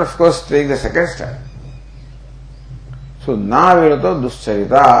you cannot of course take the second step. So, na virato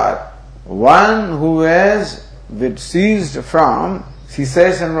duscharitat. One who has ceased from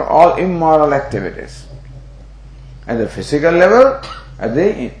cessation of all immoral activities. At the physical level, at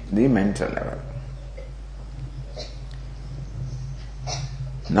the mental level.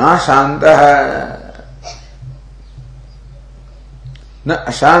 Na shantaha. Na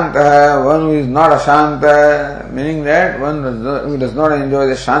ashantaha. One who is not ashanta, meaning that one who does not enjoy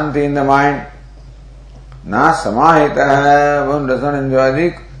the shanti in the mind. Na samahita, one does not enjoy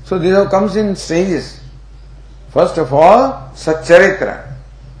the... So this all comes in stages. First of all, satcharitra.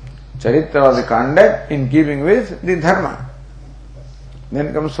 Charitra was the conduct in keeping with the dharma.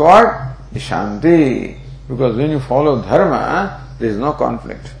 Then comes what? The shanti. Because when you follow dharma, there is no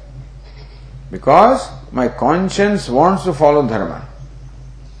conflict. Because my conscience wants to follow dharma.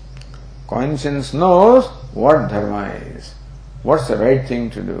 Conscience knows what dharma is, what's the right thing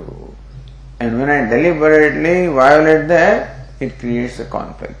to do. And when I deliberately violate that, it creates a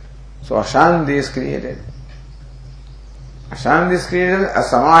conflict. So ashanti is created. Ashanti is created,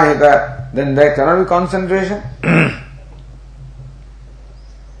 asamahita, then there cannot be concentration.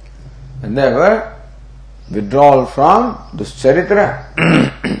 And therefore, withdrawal from duscharitra.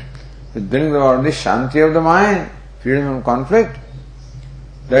 It brings about the shanti of the mind, freedom from conflict.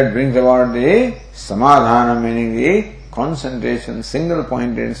 That brings about the samadhana, meaning the concentration, single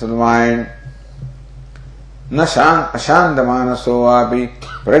pointedness of the mind. Na ashanta manaso api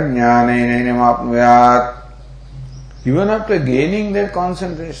prajnanenam apnuyat. Even after gaining that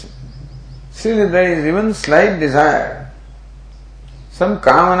concentration, still there is even slight desire. Some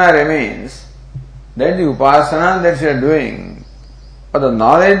kamana remains that the upasana that you are doing, or the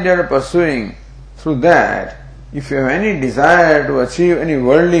knowledge you are pursuing, through that, if you have any desire to achieve any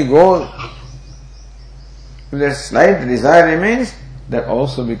worldly goal, if that slight desire remains, that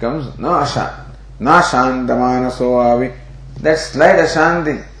also becomes na shanta manaso avi. That slight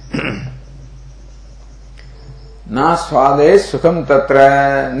ashanti. Na swade sukham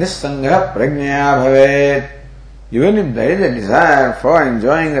tatra nissangha prajnaya bhavet. Even if there is a desire for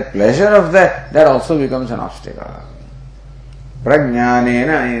enjoying the pleasure of that, that also becomes an obstacle.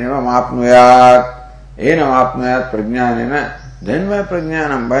 Prajnanena enam apnuyat. Enam apnuyat prajnanena. Then by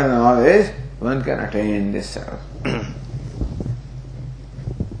prajnanam, by the knowledge, one can attain this self.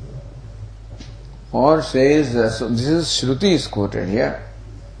 Or says, so this is Shruti is quoted here.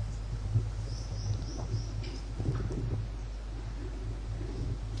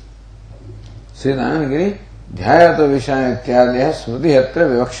 Says Anandagiri, ध्यायतो विषय इत्यादि स्मृति अत्र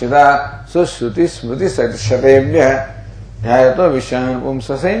विवक्षिता. So Shruti Smriti Satishatebhya ध्यायतो विषय.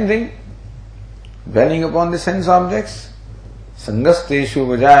 So same thing. Dwelling upon the sense objects. Sangasteshu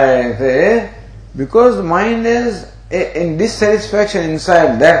vajayate. Because the mind is in dissatisfaction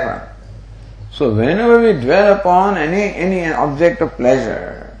inside that one. So whenever we dwell upon any object of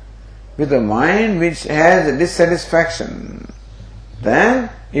pleasure with a mind which has a dissatisfaction, then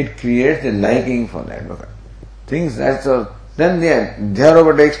it creates a liking for that. Things that so then the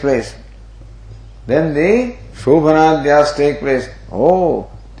Dhyaropa takes place. Then the Shobhanadhyas take place. Oh,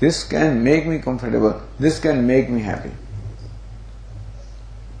 this can make me comfortable. This can make me happy.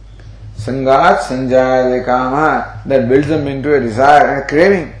 Sangat sanjayate kama, that builds them into a desire, a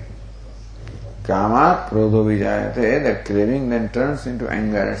craving. Kama krodho vijayate, that craving then turns into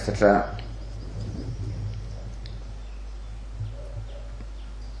anger, etc.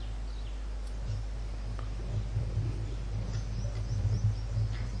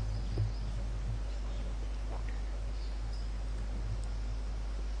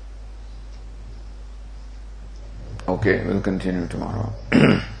 Okay, we'll continue tomorrow.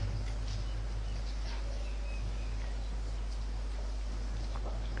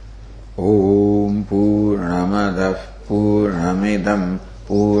 Om Purnamadah Purnamidam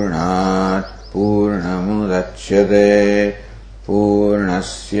Purnat Purnamudachyate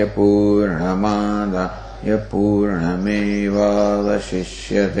Purnasya Purnamadaya Purnameva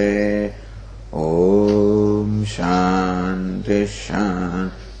Vashishyate. Om Shanti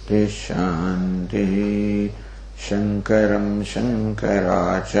Shanti Shanti. Shankaram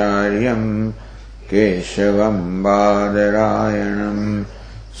Shankaracharyam Keshavam Badarayanam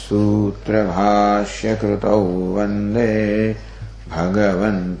Sutra Bhashya Krutau Vande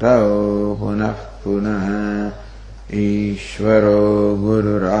Bhagavantau Punah Punah Ishvaro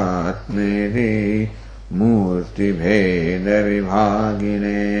Gururatmedi Murti Bheda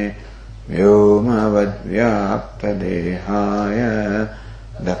Vibhagine Vyomavad Vyapta Dehaya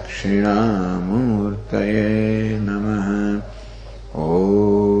Dakshinamurtaye Namaha.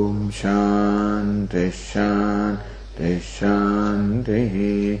 Om Shanti Shanti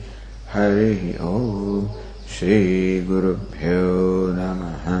Shanti. Hari Om. Shri Gurubhyo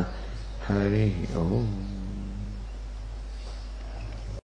Namaha. Hari Om.